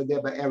back from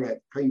hasodeh ba'erev,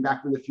 coming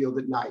back from the field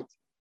at night.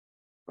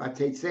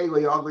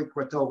 Leah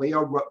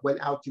went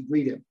out to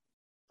greet him.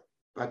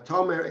 But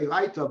Tomer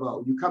Elai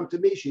Tovo, you come to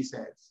me, she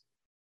says.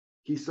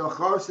 I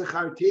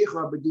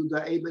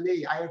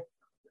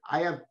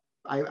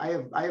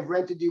have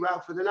rented you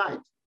out for the night.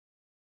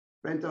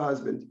 Rent a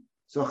husband.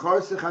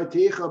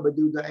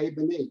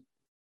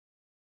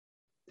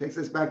 Takes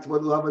us back to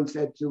what Lavan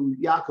said to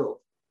Yaakov.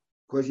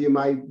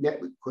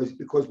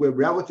 Because we're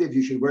relatives,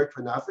 you should work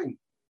for nothing.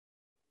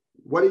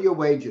 What are your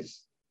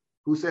wages?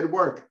 Who said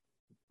work?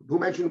 Who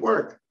mentioned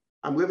work?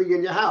 I'm living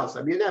in your house.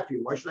 I'm your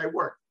nephew. Why should I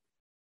work?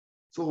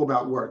 It's all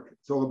about work.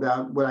 It's all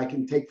about what I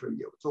can take from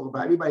you. It's all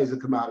about, everybody's a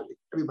commodity.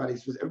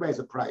 Everybody's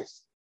a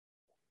price.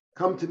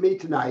 Come to me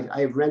tonight.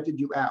 I have rented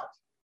you out.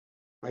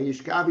 So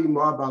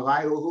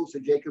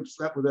Jacob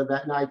slept with her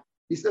that night.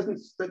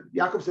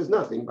 Yaakov says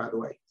nothing, by the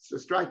way. It's so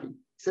striking.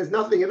 He says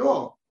nothing at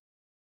all.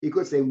 He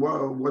could say,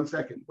 whoa, 1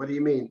 second. What do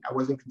you mean? I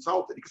wasn't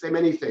consulted. He could say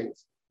many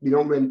things. You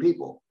don't rent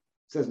people.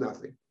 Says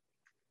nothing.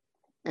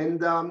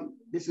 And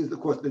this is, of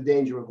course, the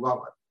danger of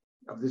Lavan,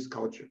 of this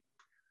culture.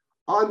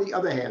 On the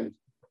other hand,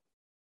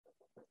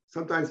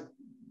 sometimes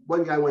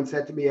one guy once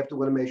said to me after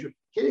one measure,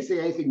 can you say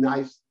anything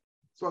nice?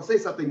 So I'll say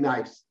something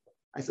nice.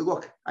 I said,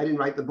 look, I didn't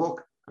write the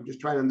book. I'm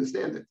just trying to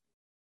understand it.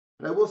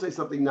 But I will say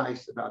something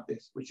nice about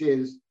this, which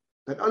is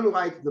that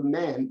unlike the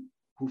men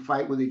who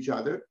fight with each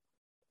other,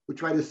 who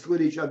try to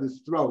slit each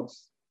other's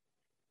throats,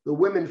 the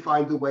women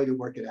find a way to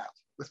work it out.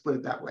 Let's put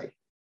it that way.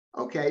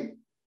 Okay,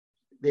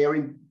 they are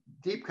in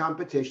deep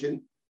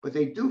competition, but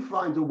they do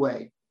find a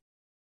way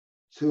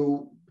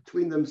to,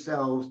 between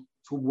themselves,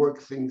 to work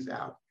things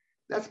out.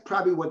 That's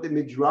probably what the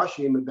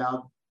Midrashim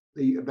about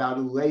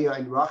Leah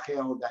and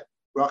Rachel, that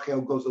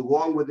Rachel goes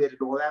along with it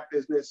and all that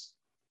business.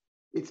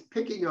 It's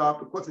picking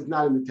up, of course it's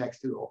not in the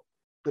text at all,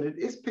 but it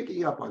is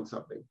picking up on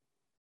something.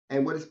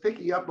 And what it's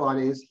picking up on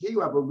is here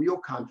you have a real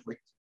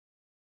conflict,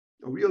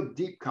 a real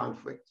deep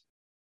conflict.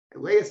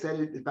 And Leah said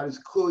it about as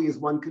clearly as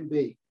one can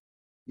be.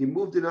 You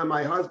moved in on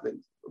my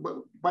husband.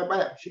 By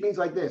that, she means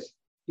like this.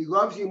 He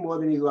loves you more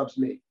than he loves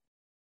me.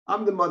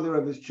 I'm the mother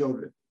of his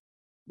children.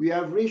 We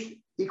have reached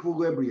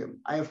equilibrium.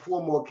 I have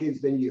 4 more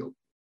kids than you.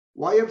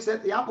 Why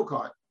upset the apple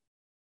cart?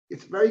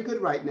 It's very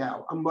good right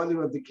now. I'm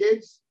mother of the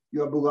kids.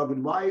 You're a beloved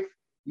wife.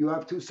 You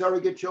have 2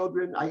 surrogate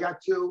children. I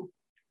got 2.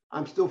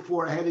 I'm still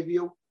 4 ahead of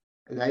you.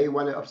 And now you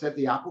want to upset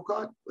the apple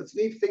cart? Let's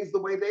leave things the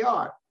way they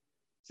are.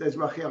 Says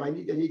Rachel, I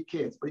need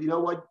kids. But you know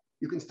what?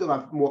 You can still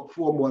have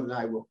four more than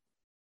I will.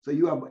 So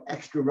you have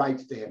extra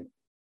rights to him.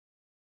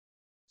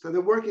 So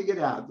they're working it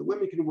out. The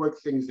women can work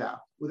things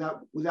out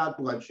without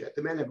bloodshed.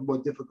 The men have a more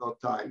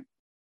difficult time.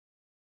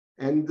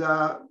 And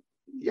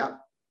yeah,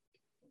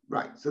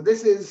 right. So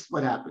this is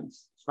what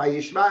happens. So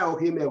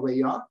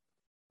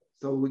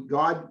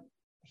God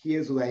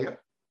hears Leah.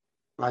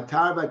 Leah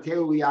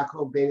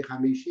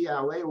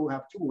will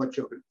have two more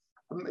children.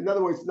 In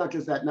other words, it's not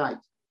just that night.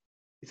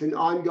 It's an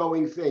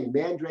ongoing thing.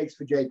 Mandrakes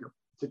for Jacob.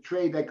 It's a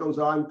trade that goes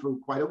on for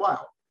quite a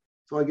while.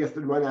 So I guess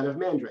they'd run out of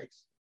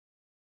mandrakes.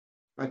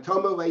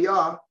 Vatomer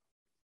Leah,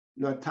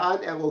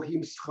 Natan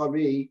Elohim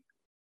schari,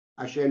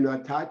 asher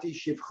natati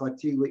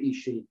shifchati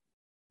leishi,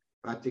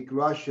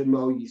 vatikra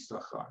shemo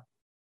Yisachar.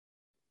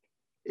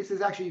 This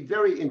is actually a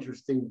very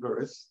interesting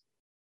verse.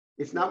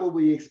 It's not what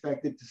we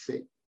expected to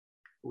see.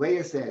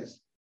 Leah says,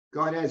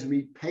 God has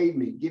repaid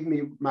me, given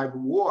me my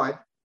reward,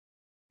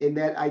 in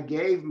that I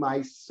gave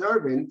my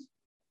servant,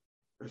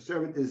 her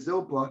servant is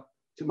Zilpah,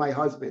 to my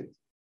husband.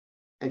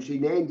 And she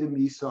named him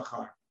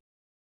Yisachar.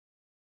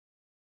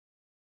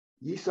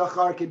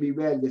 Yisachar can be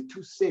read, there's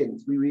two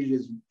sins. We read it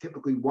as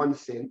typically one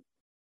sin.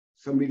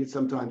 Some read it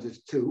sometimes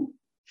as two.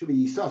 It should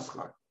be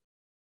Yisachar.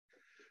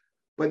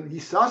 But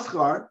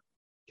Yisachar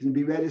can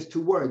be read as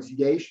two words,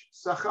 Yesh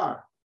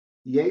Sachar.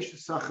 Yesh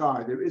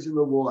Sachar, there is a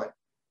reward.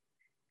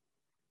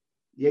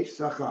 Yesh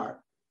Sachar.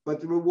 But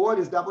the reward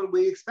is not what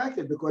we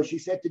expected, because she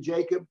said to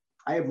Jacob,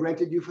 I have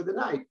rented you for the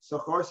night.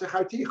 Sachar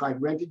Sechartich,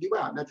 I've rented you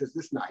out, not just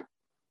this night.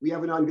 We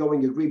have an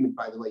ongoing agreement,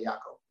 by the way,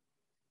 Yaakov.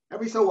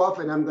 Every so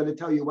often, I'm going to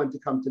tell you when to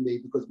come to me,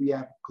 because we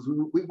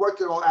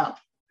worked it all out.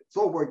 It's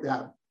all worked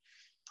out.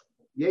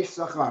 Yesh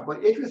Sachar.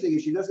 But interesting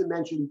is she doesn't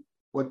mention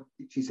what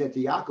she said to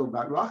Yaakov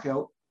about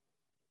Rachel.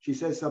 She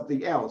says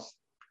something else.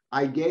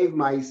 I gave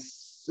my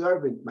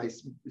servant, my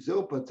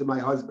Zilpah, to my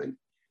husband.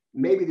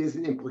 Maybe there's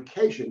an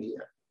implication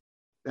here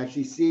that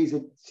she sees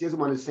it. She doesn't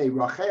want to say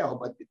Rachel,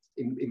 but it's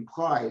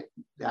implied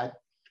that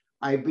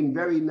I've been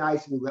very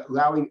nice in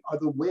allowing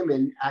other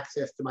women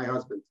access to my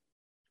husband.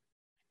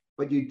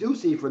 But you do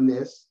see from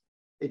this,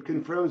 it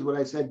confirms what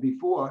I said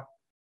before,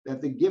 that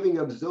the giving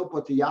of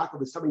Zilpah to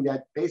Yaakov is something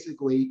that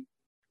basically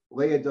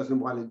Leah doesn't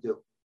want to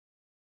do.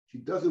 She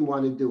doesn't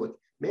want to do it.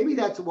 Maybe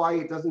that's why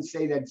it doesn't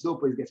say that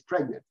Zilpah gets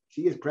pregnant.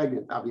 She is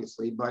pregnant,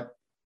 obviously, but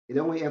it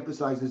only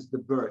emphasizes the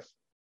birth.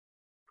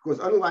 Because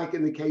unlike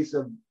in the case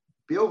of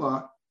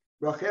Bilhah,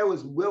 Rachel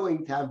is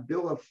willing to have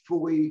Bilhah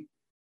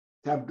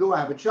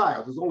have a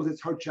child, as long as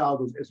it's her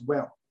child as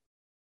well.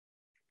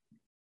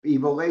 I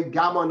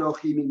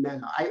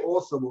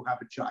also will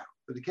have a child.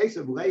 But in the case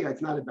of Leah,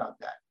 it's not about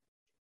that.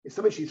 It's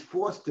something she's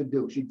forced to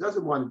do. She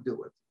doesn't want to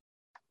do it,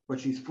 but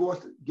she's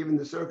forced, given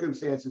the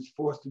circumstances,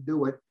 forced to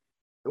do it.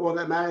 And all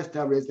that matters to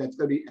her is that's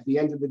going to be, at the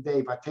end of the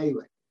day,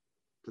 Vatele.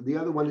 So the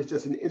other one is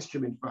just an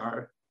instrument for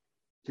her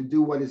to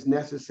do what is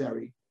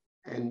necessary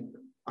and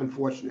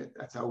unfortunate.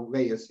 That's how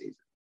Leah sees it.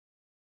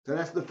 So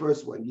that's the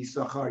first one,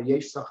 Yisachar,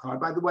 Yesh Sachar.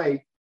 By the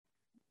way,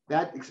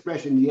 that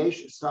expression,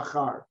 Yesh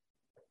Sachar,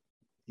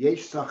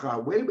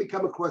 where did we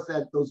come across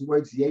those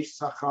words, Yesh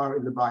Sachar,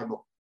 in the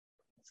Bible?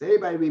 Does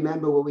anybody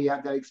remember where we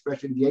have that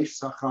expression, Yesh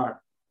Sachar?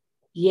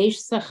 Yesh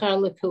Sachar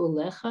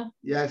lepu'ulecha?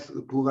 Yes,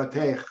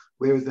 lepu'ulatech.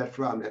 Where is that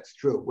from? That's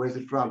true. Where is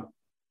it from?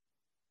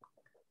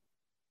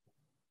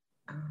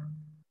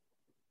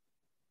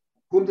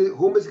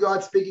 Whom is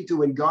God speaking to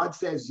when God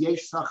says,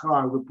 Yesh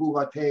Sachar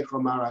lepu'ulatech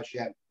Omar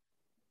Hashem?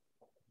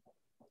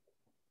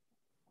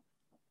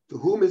 To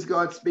whom is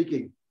God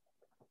speaking?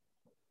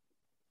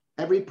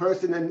 Every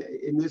person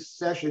in this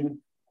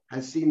session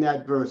has seen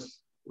that verse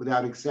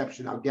without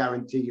exception, I'll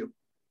guarantee you.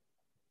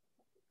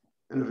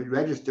 And if it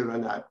registered or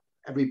not,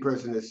 every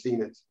person has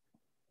seen it.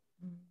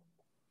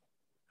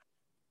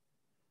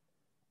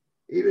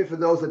 Even for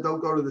those that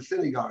don't go to the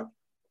synagogue.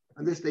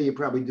 On this day, you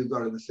probably do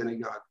go to the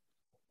synagogue.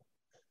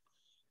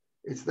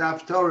 It's the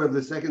Haftorah of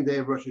the second day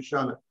of Rosh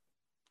Hashanah.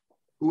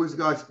 Who is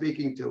God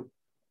speaking to?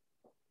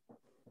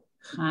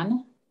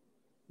 Chana?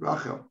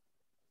 Rachel.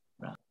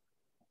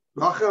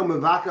 Rachel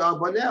mevaka al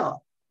banela.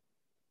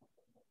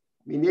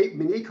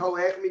 Mini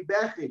kolech mi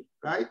bechi,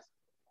 right?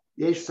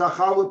 Yesh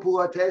sachar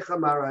lepu'atecha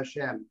mar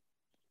Hashem.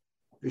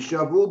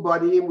 V'shavu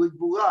banim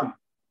l'gvuram.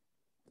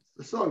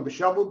 The song,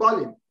 V'shavu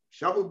banim.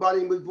 Shavu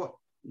banim l'gvuram.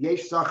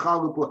 Yesh sachar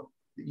lepu'atecha.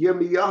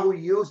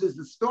 Yirmiyahu uses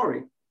the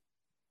story,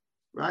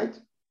 right?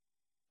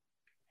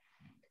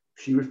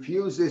 She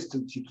refuses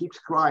to, she keeps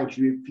crying,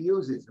 she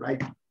refuses,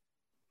 right?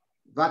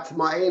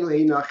 Vatma'en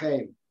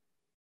le'inachem.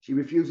 She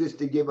refuses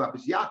to give up.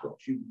 It's Yaakov.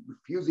 She's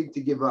refusing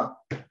to give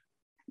up.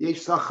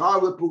 Yesh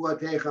sachar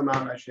lepu'atecha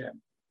mar Hashem.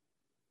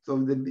 So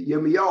the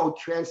Yirmiyahu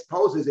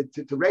transposes it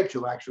to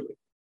Rachel, actually,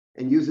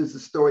 and uses the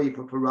story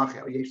for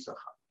Rachel. Yesh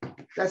sachar.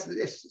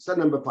 That's son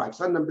number 5.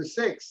 Son number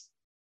 6.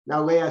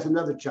 Now Leah has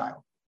another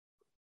child.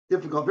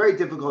 Difficult, very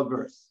difficult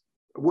verse.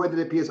 A word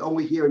that appears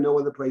only here and no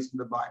other place in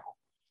the Bible.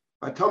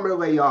 Vatomer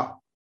Leah,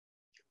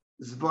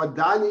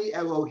 Zvodani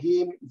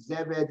Elohim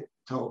Zeved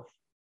Tov.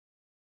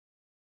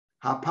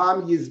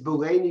 Hapam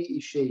yizbuleni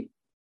ishi,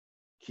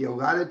 ki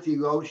yoladati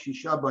lo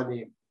shisha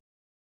banim,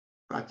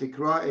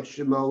 vatikra et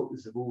shemo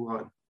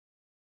Zvulun.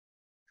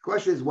 The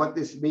question is what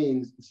this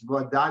means.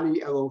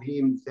 Zvadani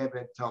Elohim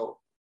Zeved Tov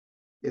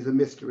is a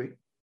mystery.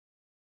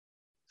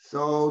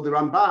 So the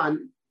Ramban,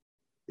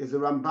 there's a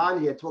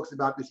Ramban here talks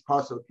about this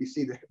pasuk. You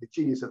see the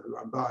genius of the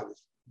Ramban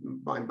is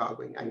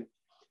mind-boggling. And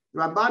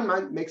the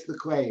Ramban makes the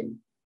claim,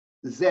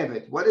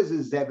 Zeved. What is a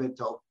Zeved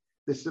Tov?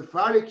 The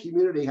Sephardic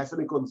community has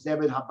something called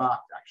Zeved Habat,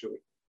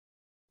 actually.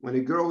 When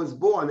a girl is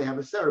born, they have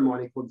a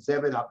ceremony called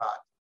Zeved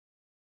Habat.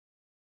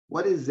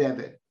 What is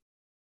Zeved?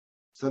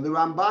 So the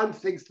Ramban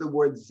thinks the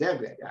word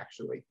Zeved,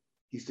 actually.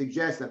 He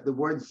suggests that the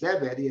word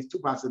Zeved, he has two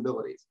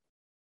possibilities.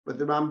 But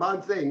the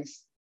Ramban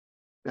thinks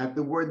that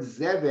the word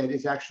Zeved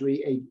is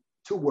actually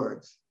two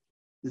words.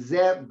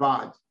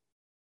 Zebad.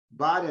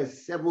 Bad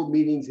has several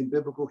meanings in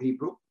biblical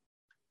Hebrew.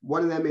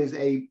 One of them is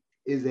a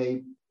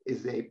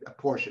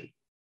portion.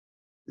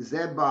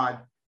 Zebad,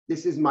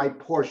 this is my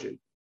portion.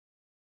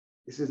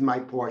 This is my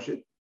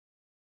portion.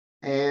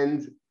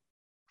 And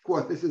of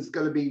course, this is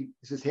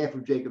half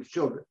of Jacob's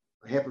children,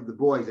 or half of the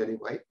boys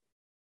anyway.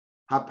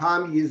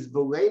 Hapam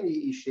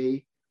yizvuleni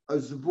ishi, a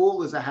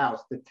zvul is a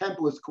house. The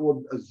temple is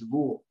called a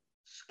zvul.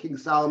 King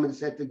Solomon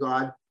said to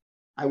God,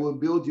 I will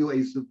build you a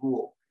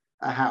zvul,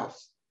 a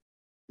house.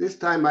 This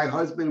time my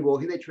husband will,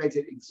 here they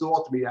translate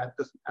exalt me. I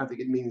don't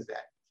think it means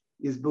that.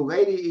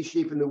 Yizvuleni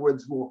ishi from the word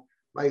zvul.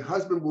 My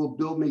husband will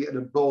build me an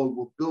abode,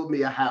 will build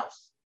me a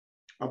house.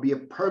 I'll be a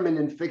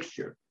permanent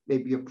fixture,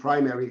 maybe a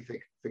primary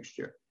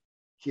fixture.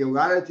 For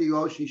I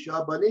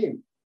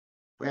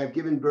have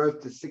given birth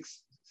to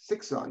six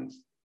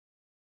sons.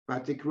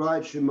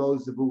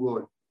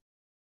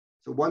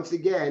 So once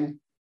again,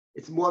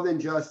 it's more than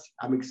just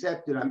I'm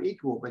accepted, I'm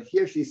equal. But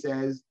here she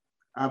says,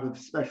 I have a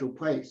special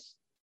place.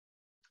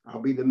 I'll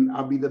be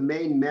the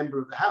main member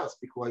of the house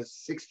because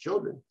 6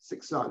 children,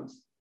 6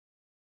 sons.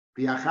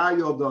 Then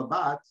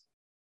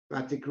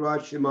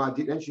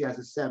she has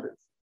a 7th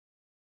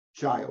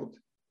child.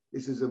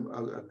 This is a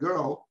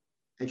girl,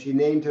 and she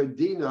named her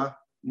Dinah.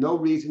 No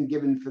reason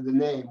given for the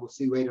name. We'll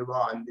see later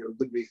on. There are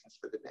good reasons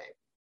for the name.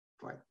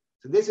 Fine.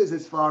 So this is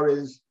as far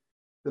as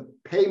the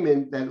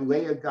payment that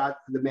Leah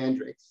got for the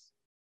mandrakes.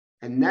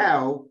 And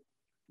now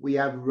we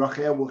have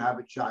Rachel will have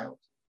a child.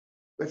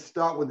 Let's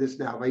start with this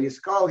now.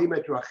 Vayiskal he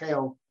met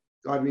Rachel.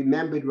 God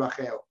remembered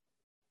Rachel.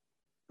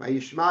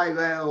 Vayishma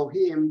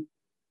Elohim,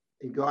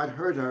 and God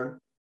heard her.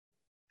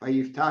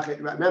 Vayiftach.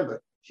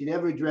 Remember, she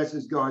never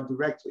addresses God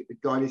directly, but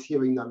God is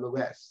hearing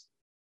nonetheless.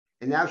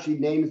 And now she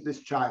names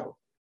this child.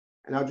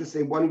 And I'll just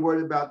say one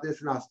word about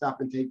this, and I'll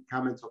stop and take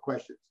comments or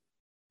questions.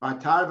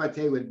 Vatar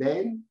vate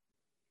ben,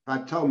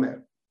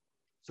 vatomer.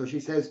 So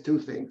she says 2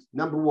 things.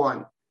 Number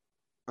 1,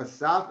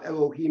 Asaf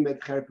Elohim et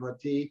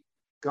cherpati.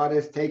 God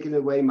has taken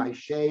away my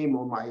shame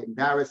or my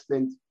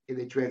embarrassment. In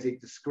the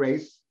translate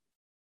disgrace.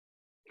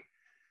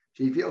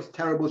 She feels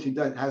terrible. She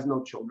has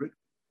no children.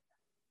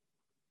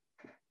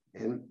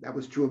 And that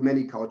was true of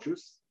many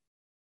cultures.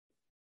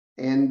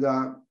 And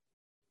can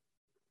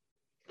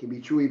be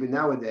true even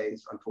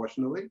nowadays,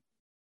 unfortunately.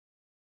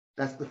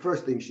 That's the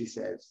first thing she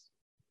says.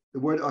 The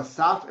word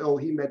Asaf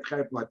Elohim et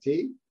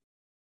cherpati.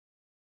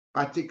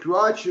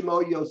 Vatikra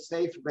shemo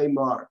Yosef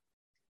Reimar.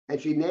 And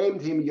she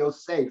named him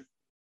Yosef.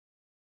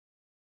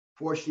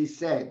 For she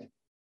said,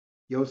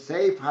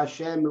 Yosef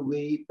Hashem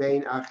li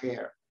bein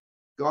acher.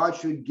 God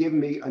should give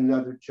me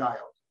another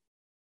child.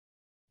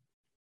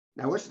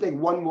 Now let's take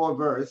one more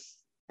verse,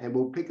 and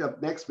we'll pick up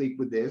next week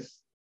with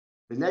this.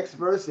 The next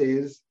verse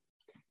is,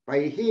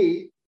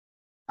 Vayihi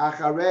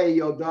acharei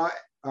yoda.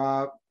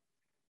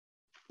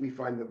 We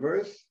find the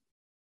verse.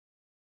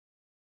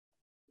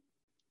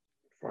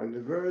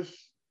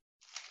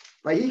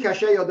 Vayihi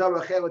kasher yoda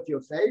Rachel et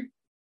Yosef.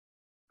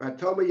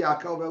 Vatomer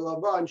Yaakov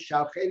Lavan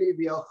shalcheni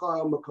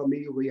v'yalcha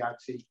makomi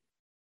u'yatzi.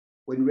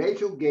 When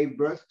Rachel gave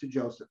birth to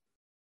Joseph,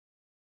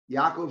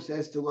 Yaakov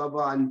says to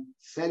Lavan,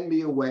 send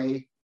me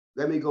away.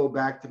 Let me go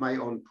back to my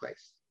own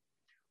place.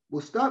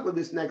 We'll start with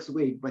this next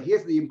week, but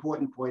here's the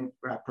important point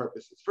for our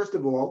purposes. First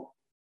of all,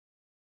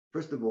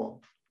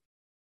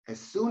 as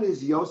soon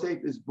as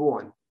Yosef is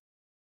born,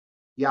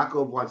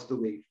 Yaakov wants to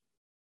leave.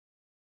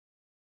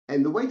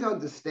 And the way to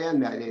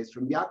understand that is,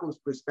 from Yaakov's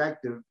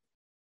perspective,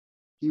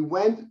 he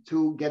went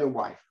to get a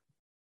wife.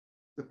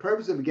 The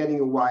purpose of getting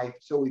a wife,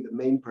 solely the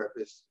main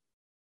purpose,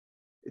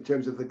 in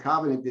terms of the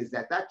covenant, is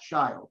that that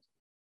child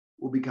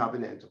will be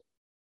covenantal.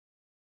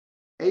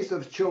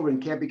 Esau's children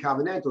can't be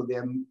covenantal.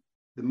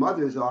 The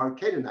mothers are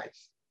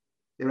Canaanites.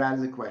 They're out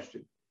of the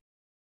question.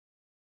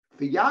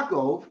 For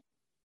Yaakov,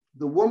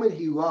 the woman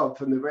he loved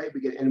from the very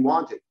beginning and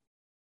wanted,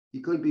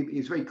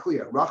 he's very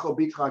clear. Rachel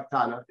Bitchak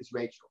Tana is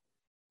Rachel.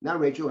 Now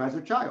Rachel has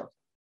her child.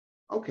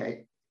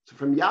 Okay, so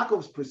from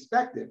Yaakov's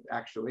perspective,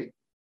 actually,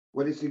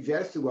 what it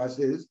suggests to us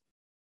is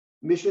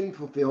mission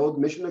fulfilled,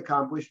 mission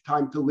accomplished,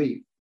 time to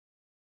leave.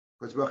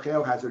 Because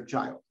Rachel has her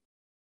child.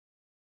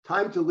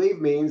 Time to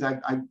leave means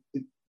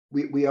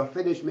we are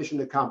finished,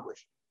 mission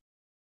accomplished.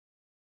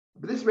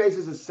 But this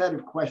raises a set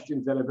of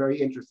questions that are very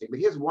interesting. But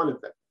here's one of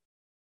them.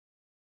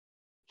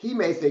 he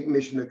may think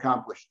mission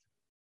accomplished.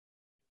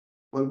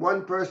 But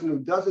one person who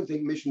doesn't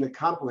think mission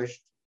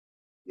accomplished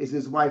is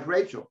his wife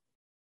Rachel.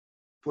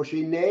 For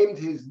she named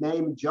his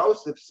name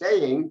Joseph,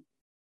 saying,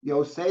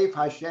 Yosef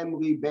Hashem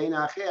li ben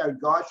acher,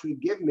 God should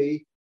give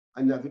me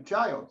another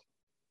child.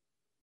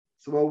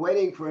 So we're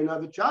waiting for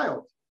another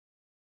child.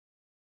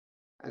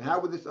 And how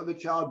would this other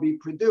child be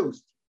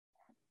produced?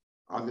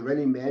 Are there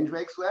any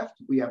mandrakes left?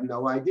 We have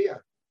no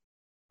idea.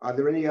 Are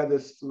there any other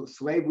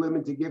slave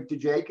women to give to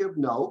Jacob?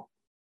 No.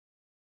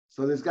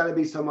 So there's got to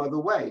be some other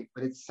way.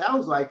 But it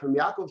sounds like from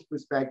Yaakov's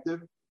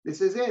perspective,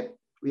 this is it.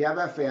 We have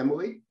our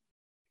family.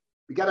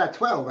 We got our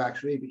 12,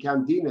 actually. If you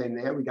count Dinah in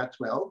there, we got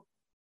 12.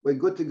 We're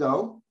good to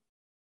go.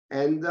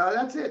 And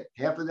that's it.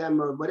 Half of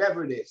them or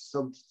whatever it is.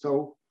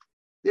 So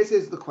this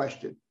is the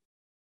question.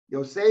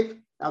 Yosef,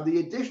 now the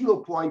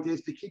additional point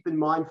is to keep in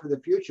mind for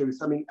the future is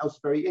something else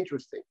very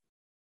interesting.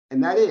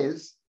 And that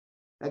is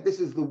that this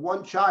is the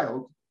one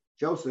child,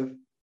 Joseph,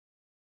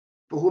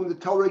 for whom the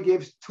Torah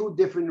gives two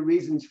different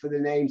reasons for the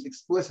names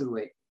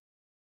explicitly.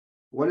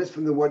 One is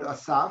from the word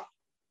Asaf,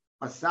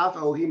 Asaf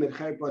Elohim et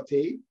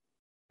Cherpati,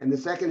 and the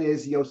second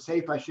is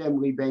Yosef Hashem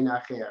li ben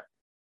acher.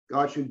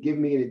 God should give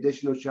me an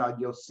additional child,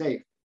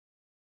 Yosef.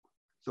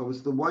 So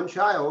it's the one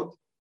child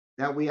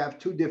that we have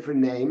two different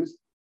names.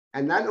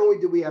 And not only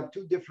do we have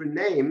two different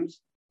names,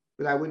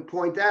 but I would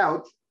point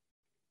out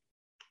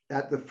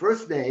that the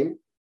first name,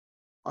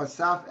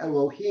 Asaf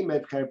Elohim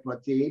et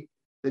Cherpati,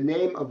 the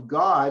name of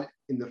God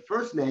in the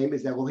first name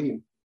is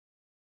Elohim.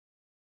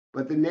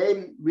 But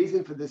the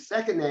reason for the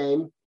second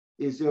name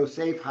is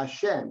Yosef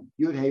Hashem,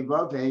 Yud He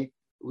Vav He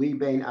Li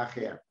Ben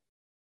Acher.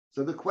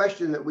 So the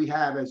question that we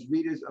have as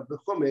readers of the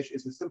Chumash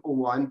is a simple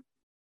one.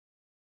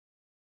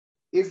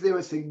 Is there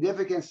a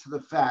significance to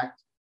the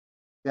fact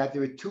that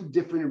there are two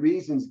different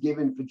reasons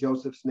given for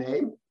Joseph's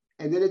name?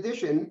 And in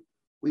addition,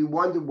 we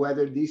wonder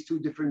whether these two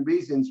different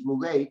reasons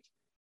relate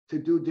to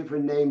two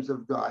different names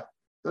of God.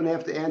 Don't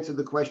have to answer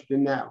the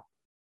question now.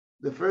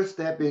 The first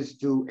step is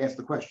to ask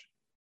the question.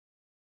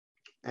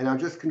 And I'll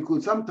just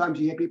conclude. Sometimes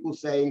you hear people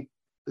saying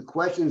the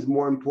question is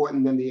more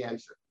important than the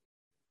answer.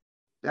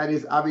 That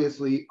is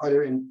obviously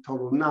utter and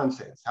total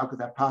nonsense. How could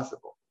that be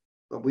possible?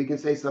 But we can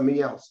say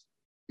something else.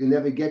 You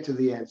never get to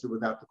the answer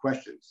without the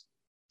questions.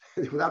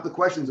 Without the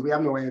questions, we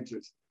have no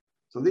answers.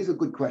 So these are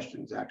good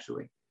questions,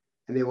 actually.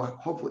 And they will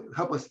hopefully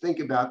help us think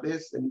about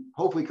this and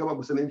hopefully come up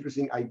with some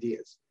interesting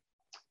ideas.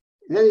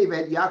 In any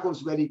event,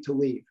 Yaakov's ready to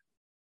leave.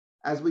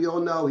 As we all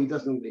know, he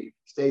doesn't leave.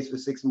 He stays for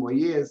 6 more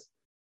years.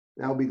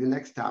 That'll be the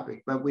next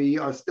topic. But we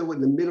are still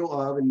in the middle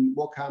of, and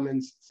more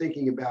comments,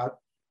 thinking about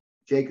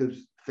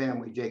Jacob's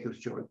family, Jacob's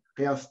children.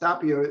 Okay, I'll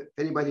stop here. If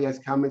anybody has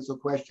comments or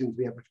questions,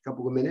 we have a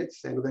couple of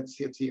minutes, and let's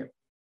see it's here.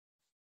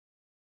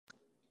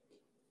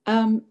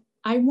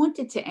 I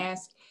wanted to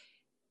ask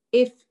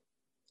if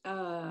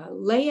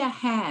Leah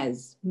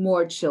has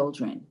more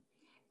children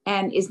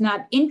and is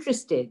not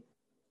interested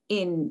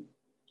in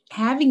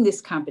having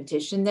this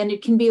competition, then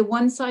it can be a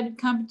one-sided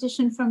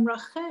competition from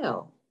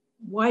Rachel.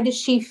 Why does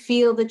she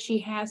feel that she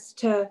has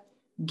to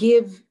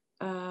give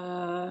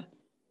Bilhah?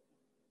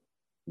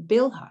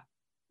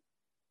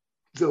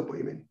 Zilpah,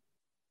 you mean?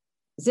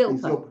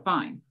 Zilpah,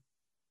 fine.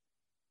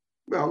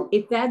 Well,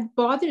 if that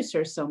bothers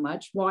her so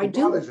much, why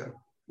do it? Her.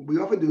 We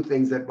often do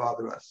things that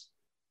bother us.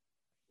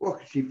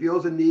 Look, she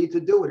feels a need to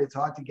do it. It's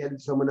hard to get in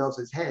someone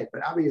else's head.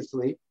 But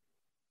obviously,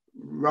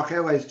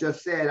 Rachel has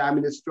just said, I'm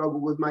in a struggle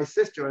with my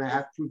sister and I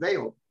have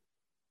prevailed.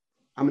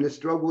 I'm in a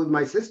struggle with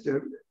my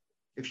sister.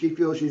 If she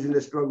feels she's in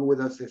a struggle with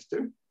her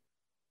sister,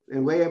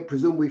 and Leah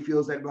presumably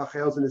feels that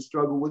Rachel's in a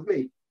struggle with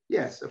me.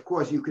 Yes, of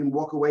course, you can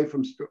walk away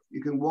from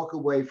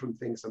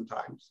things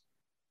sometimes.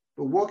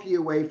 But walking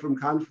away from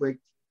conflict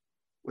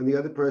when the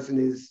other person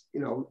is,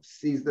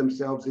 sees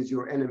themselves as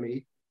your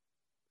enemy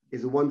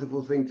is a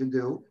wonderful thing to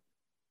do.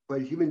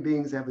 But human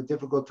beings have a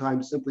difficult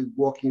time simply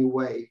walking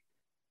away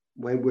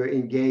when we're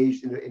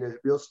engaged in a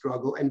real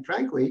struggle. And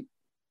frankly,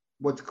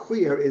 what's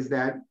clear is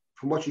that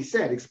from what she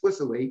said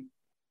explicitly,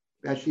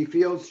 that she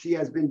feels she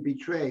has been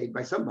betrayed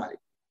by somebody,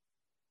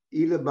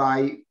 either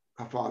by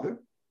her father,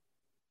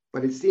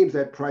 but it seems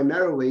that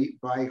primarily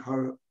by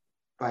her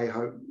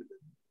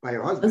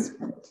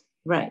husband.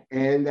 Right.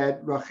 And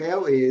that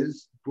Rachel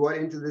is brought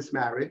into this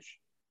marriage,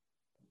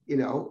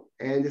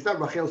 and it's not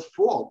Rachel's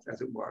fault,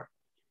 as it were.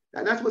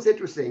 And that's what's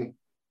interesting.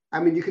 I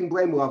mean, you can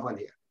blame Lavan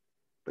here,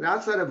 but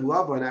outside of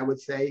Lavan, I would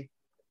say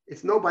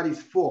it's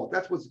nobody's fault.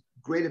 That's what's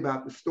great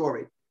about the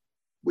story.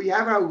 We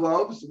have our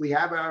loves, we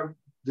have our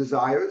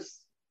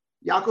desires.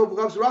 Yaakov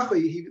loves Rachel.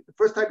 The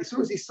first time, as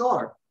soon as he saw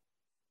her,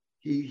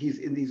 he's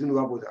in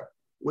love with her.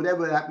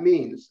 Whatever that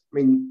means. I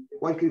mean,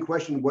 one can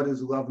question what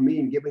does love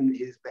mean, given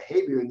his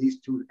behavior in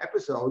these two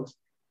episodes.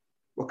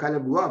 What kind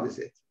of love is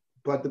it?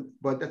 But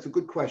that's a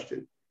good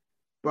question.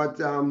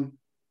 But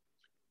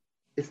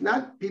it's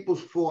not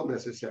people's fault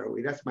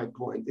necessarily. That's my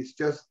point. It's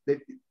just that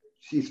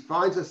she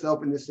finds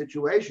herself in this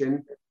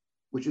situation,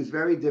 which is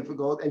very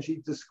difficult, and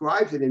she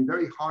describes it in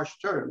very harsh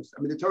terms.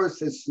 I mean, the Torah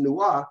says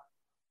Snuah,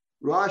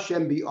 Ra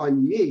Hashem bi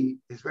Anyi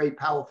is a very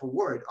powerful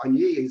word.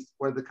 Anyi is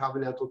one of the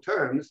covenantal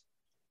terms.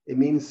 It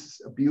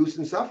means abuse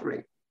and suffering.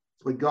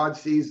 It's what God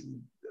sees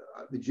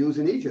the Jews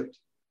in Egypt.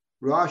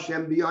 Ra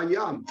Hashem b'yon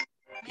yam.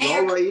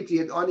 Lo ra'iti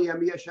et ani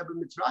ami Hashem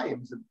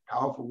b'Mitzrayim is a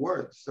powerful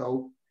word.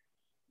 So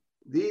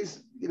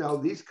these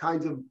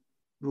kinds of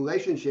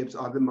relationships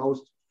are the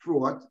most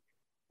fraught.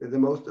 They're the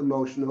most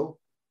emotional.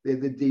 They're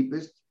the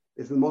deepest.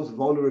 There's the most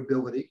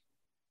vulnerability.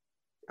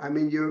 I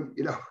mean,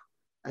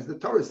 as the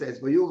Torah says,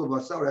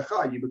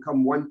 you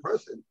become one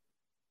person.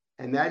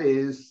 And that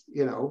is,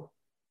 you're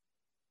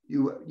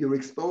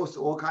exposed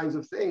to all kinds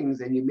of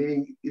things, and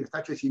it's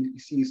not just you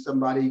see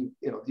somebody,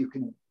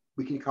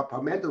 we can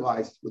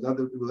compartmentalize with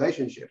other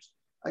relationships.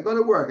 I go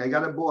to work, I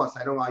got a boss,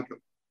 I don't like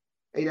him.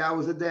 8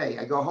 hours a day,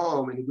 I go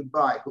home and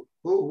goodbye.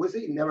 Who was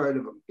he? Never heard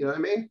of him. You know what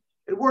I mean?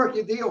 At work,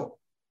 you deal.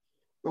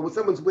 But when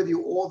someone's with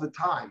you all the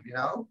time,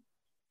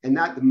 and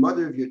not the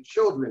mother of your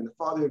children, the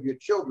father of your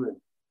children,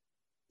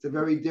 it's a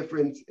very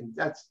different, and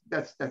that's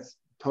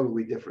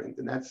totally different.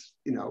 And that's,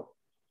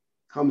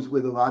 comes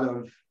with a lot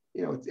of,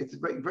 it's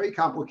very, very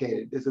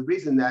complicated. There's a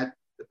reason that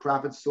the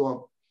prophet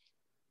saw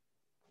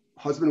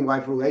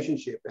husband-wife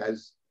relationship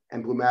as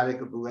emblematic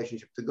of the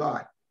relationship to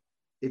God.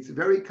 It's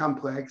very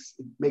complex.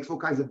 It makes all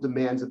kinds of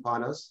demands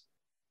upon us.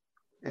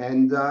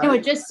 And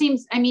it just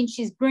seems,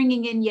 she's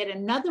bringing in yet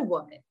another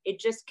woman. It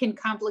just can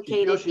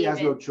complicate it. She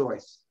has no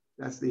choice.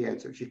 That's the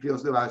answer. She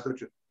feels no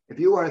choice. If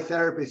you were a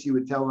therapist, you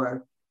would tell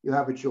her you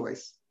have a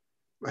choice,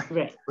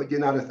 right? But you're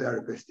not a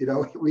therapist,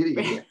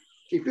 Right.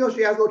 She feels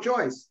she has no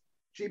choice.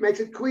 She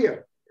makes it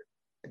clear.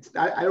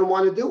 I don't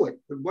want to do it.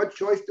 But what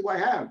choice do I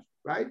have,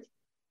 right?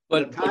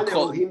 But can't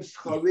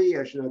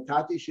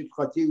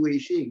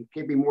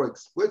be more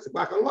explicit,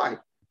 black and white.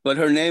 But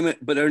her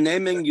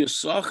naming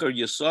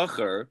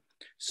Yisachar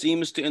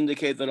seems to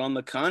indicate that, on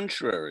the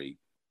contrary,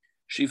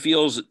 she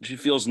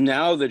feels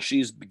now that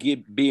she's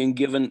being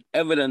given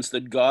evidence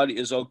that God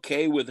is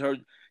okay with her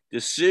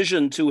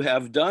decision to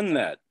have done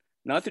that.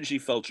 Not that she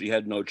felt she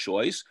had no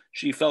choice.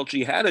 She felt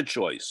she had a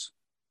choice.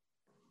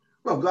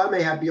 Well, God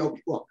may have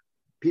look,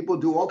 people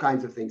do all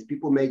kinds of things.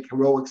 People make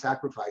heroic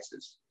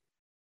sacrifices.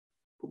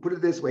 We'll put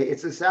it this way.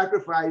 It's a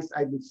sacrifice,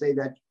 I would say,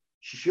 that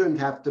she shouldn't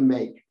have to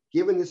make.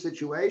 Given the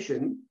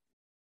situation,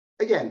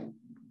 again,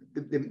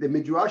 the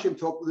Midrashim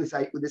talk with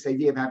this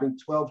idea of having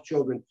 12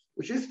 children,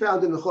 which is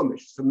found in the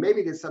Chumash. So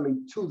maybe there's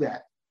something to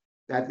that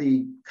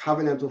the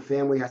covenantal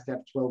family has to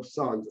have 12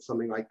 sons or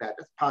something like that.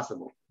 That's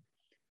possible.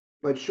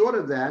 But short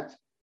of that,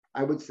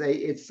 I would say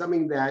it's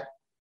something that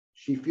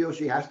she feels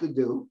she has to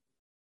do.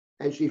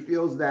 And she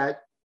feels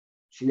that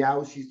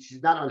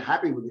she's not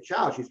unhappy with the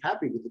child. She's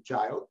happy with the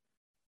child.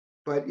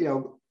 But,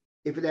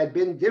 if it had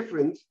been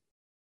different,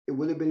 it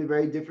would have been a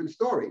very different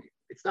story.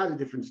 It's not a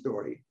different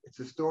story. It's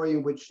a story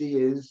in which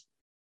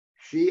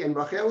she and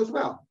Rachel as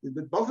well,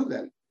 both of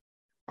them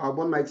are,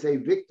 one might say,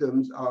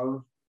 victims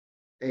of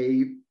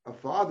a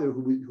father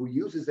who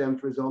uses them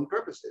for his own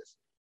purposes.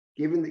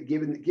 Given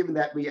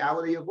that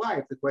reality of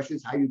life, the question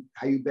is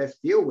how you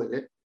best deal with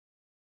it.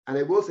 And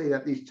I will say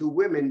that these two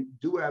women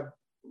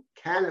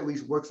can at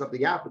least work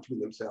something out between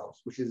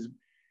themselves, which is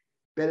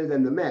better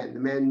than the men.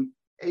 The men,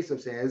 Esav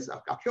says,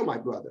 I'll kill my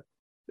brother.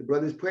 The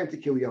brothers plan to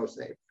kill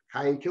Yosef.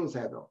 Cain kills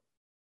Hevel.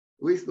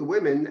 At least the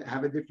women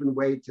have a different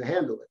way to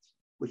handle it,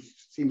 which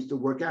seems to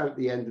work out at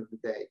the end of the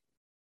day.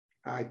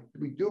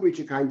 We do reach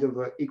a kind of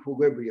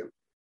equilibrium.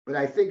 But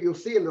I think you'll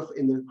see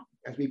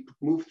as we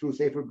move through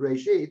Sefer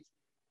Bereshit,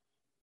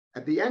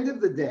 at the end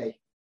of the day,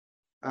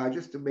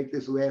 just to make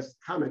this last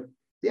comment, at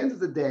the end of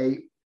the day,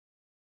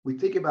 we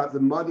think about the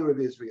mother of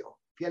Israel.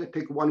 If you had to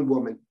pick one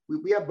woman,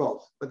 we have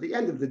both. But at the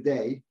end of the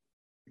day,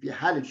 if you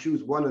had to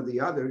choose one or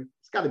the other,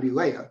 it's got to be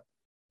Leah,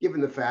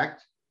 given the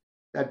fact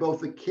that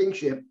both the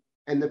kingship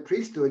and the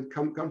priesthood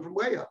come from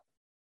Leah.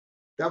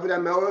 David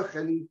HaMelech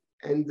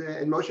and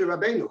Moshe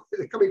Rabbeinu,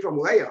 they're coming from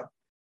Leah,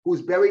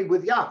 who's buried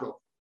with Yaakov.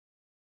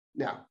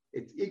 Now,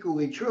 it's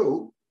equally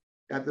true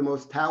that the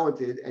most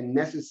talented and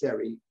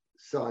necessary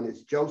son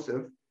is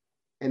Joseph,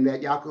 and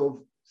that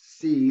Yaakov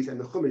sees, and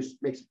the Chumash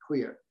makes it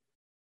clear,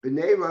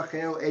 B'nei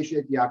Rachel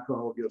Eshet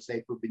Yaakov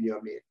Yosef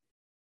Binyamin.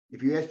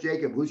 If you ask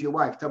Jacob, who's your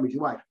wife? Tell me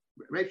your wife.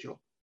 Rachel.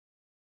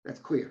 That's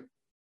clear.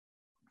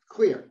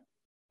 Clear.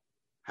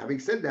 Having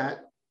said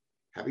that,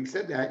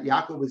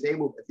 Yaakov was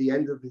able, at the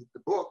end of the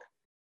book,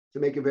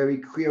 to make a very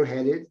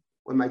clear-headed,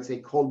 one might say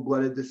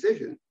cold-blooded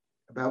decision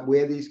about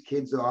where these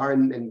kids are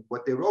and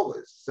what their role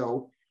is.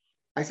 So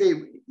I say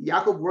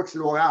Yaakov works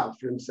it all out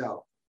for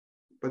himself.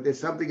 But there's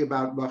something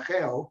about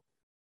Rachel,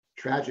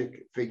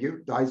 tragic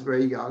figure, dies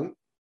very young,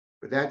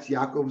 but that's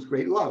Yaakov's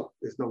great love.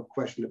 There's no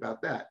question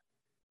about that.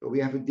 But we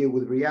have to deal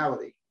with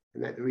reality.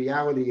 And that the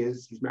reality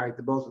is he's married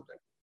to both of them.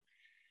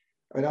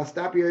 All right, I'll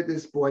stop here at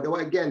this point. Oh,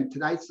 again,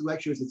 tonight's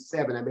lecture is at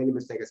 7. I made a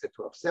mistake. I said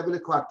 12. 7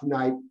 o'clock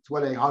tonight. It's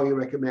what I highly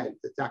recommend.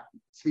 The Dr.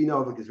 Tzvi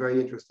Novik is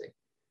very interesting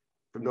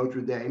from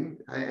Notre Dame.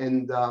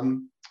 And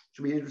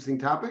should be an interesting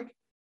topic.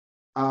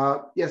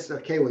 Yes,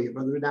 Kayla, you have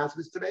other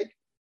announcements to make?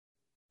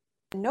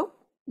 Nope.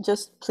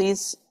 Just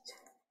please,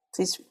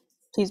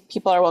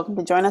 people are welcome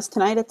to join us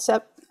tonight at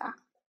 7.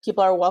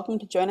 People are welcome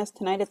to join us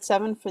tonight at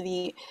 7 for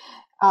the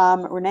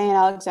Renee and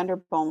Alexander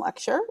Bohm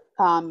lecture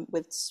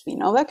with Svi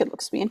Novak. It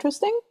looks to be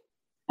interesting.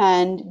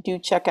 And do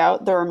check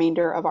out the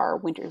remainder of our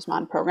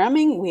Wintersman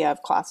programming. We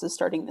have classes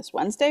starting this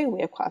Wednesday.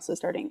 We have classes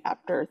starting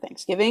after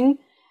Thanksgiving.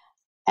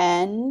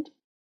 And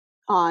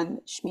on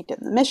Shemitah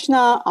and the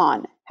Mishnah,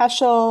 on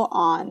Heschel,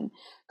 on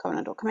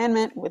Covenantal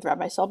Commandment with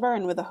Rabbi Silber,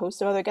 and with a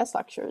host of other guest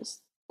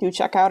lectures. Do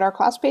check out our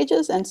class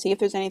pages and see if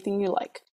there's anything you like.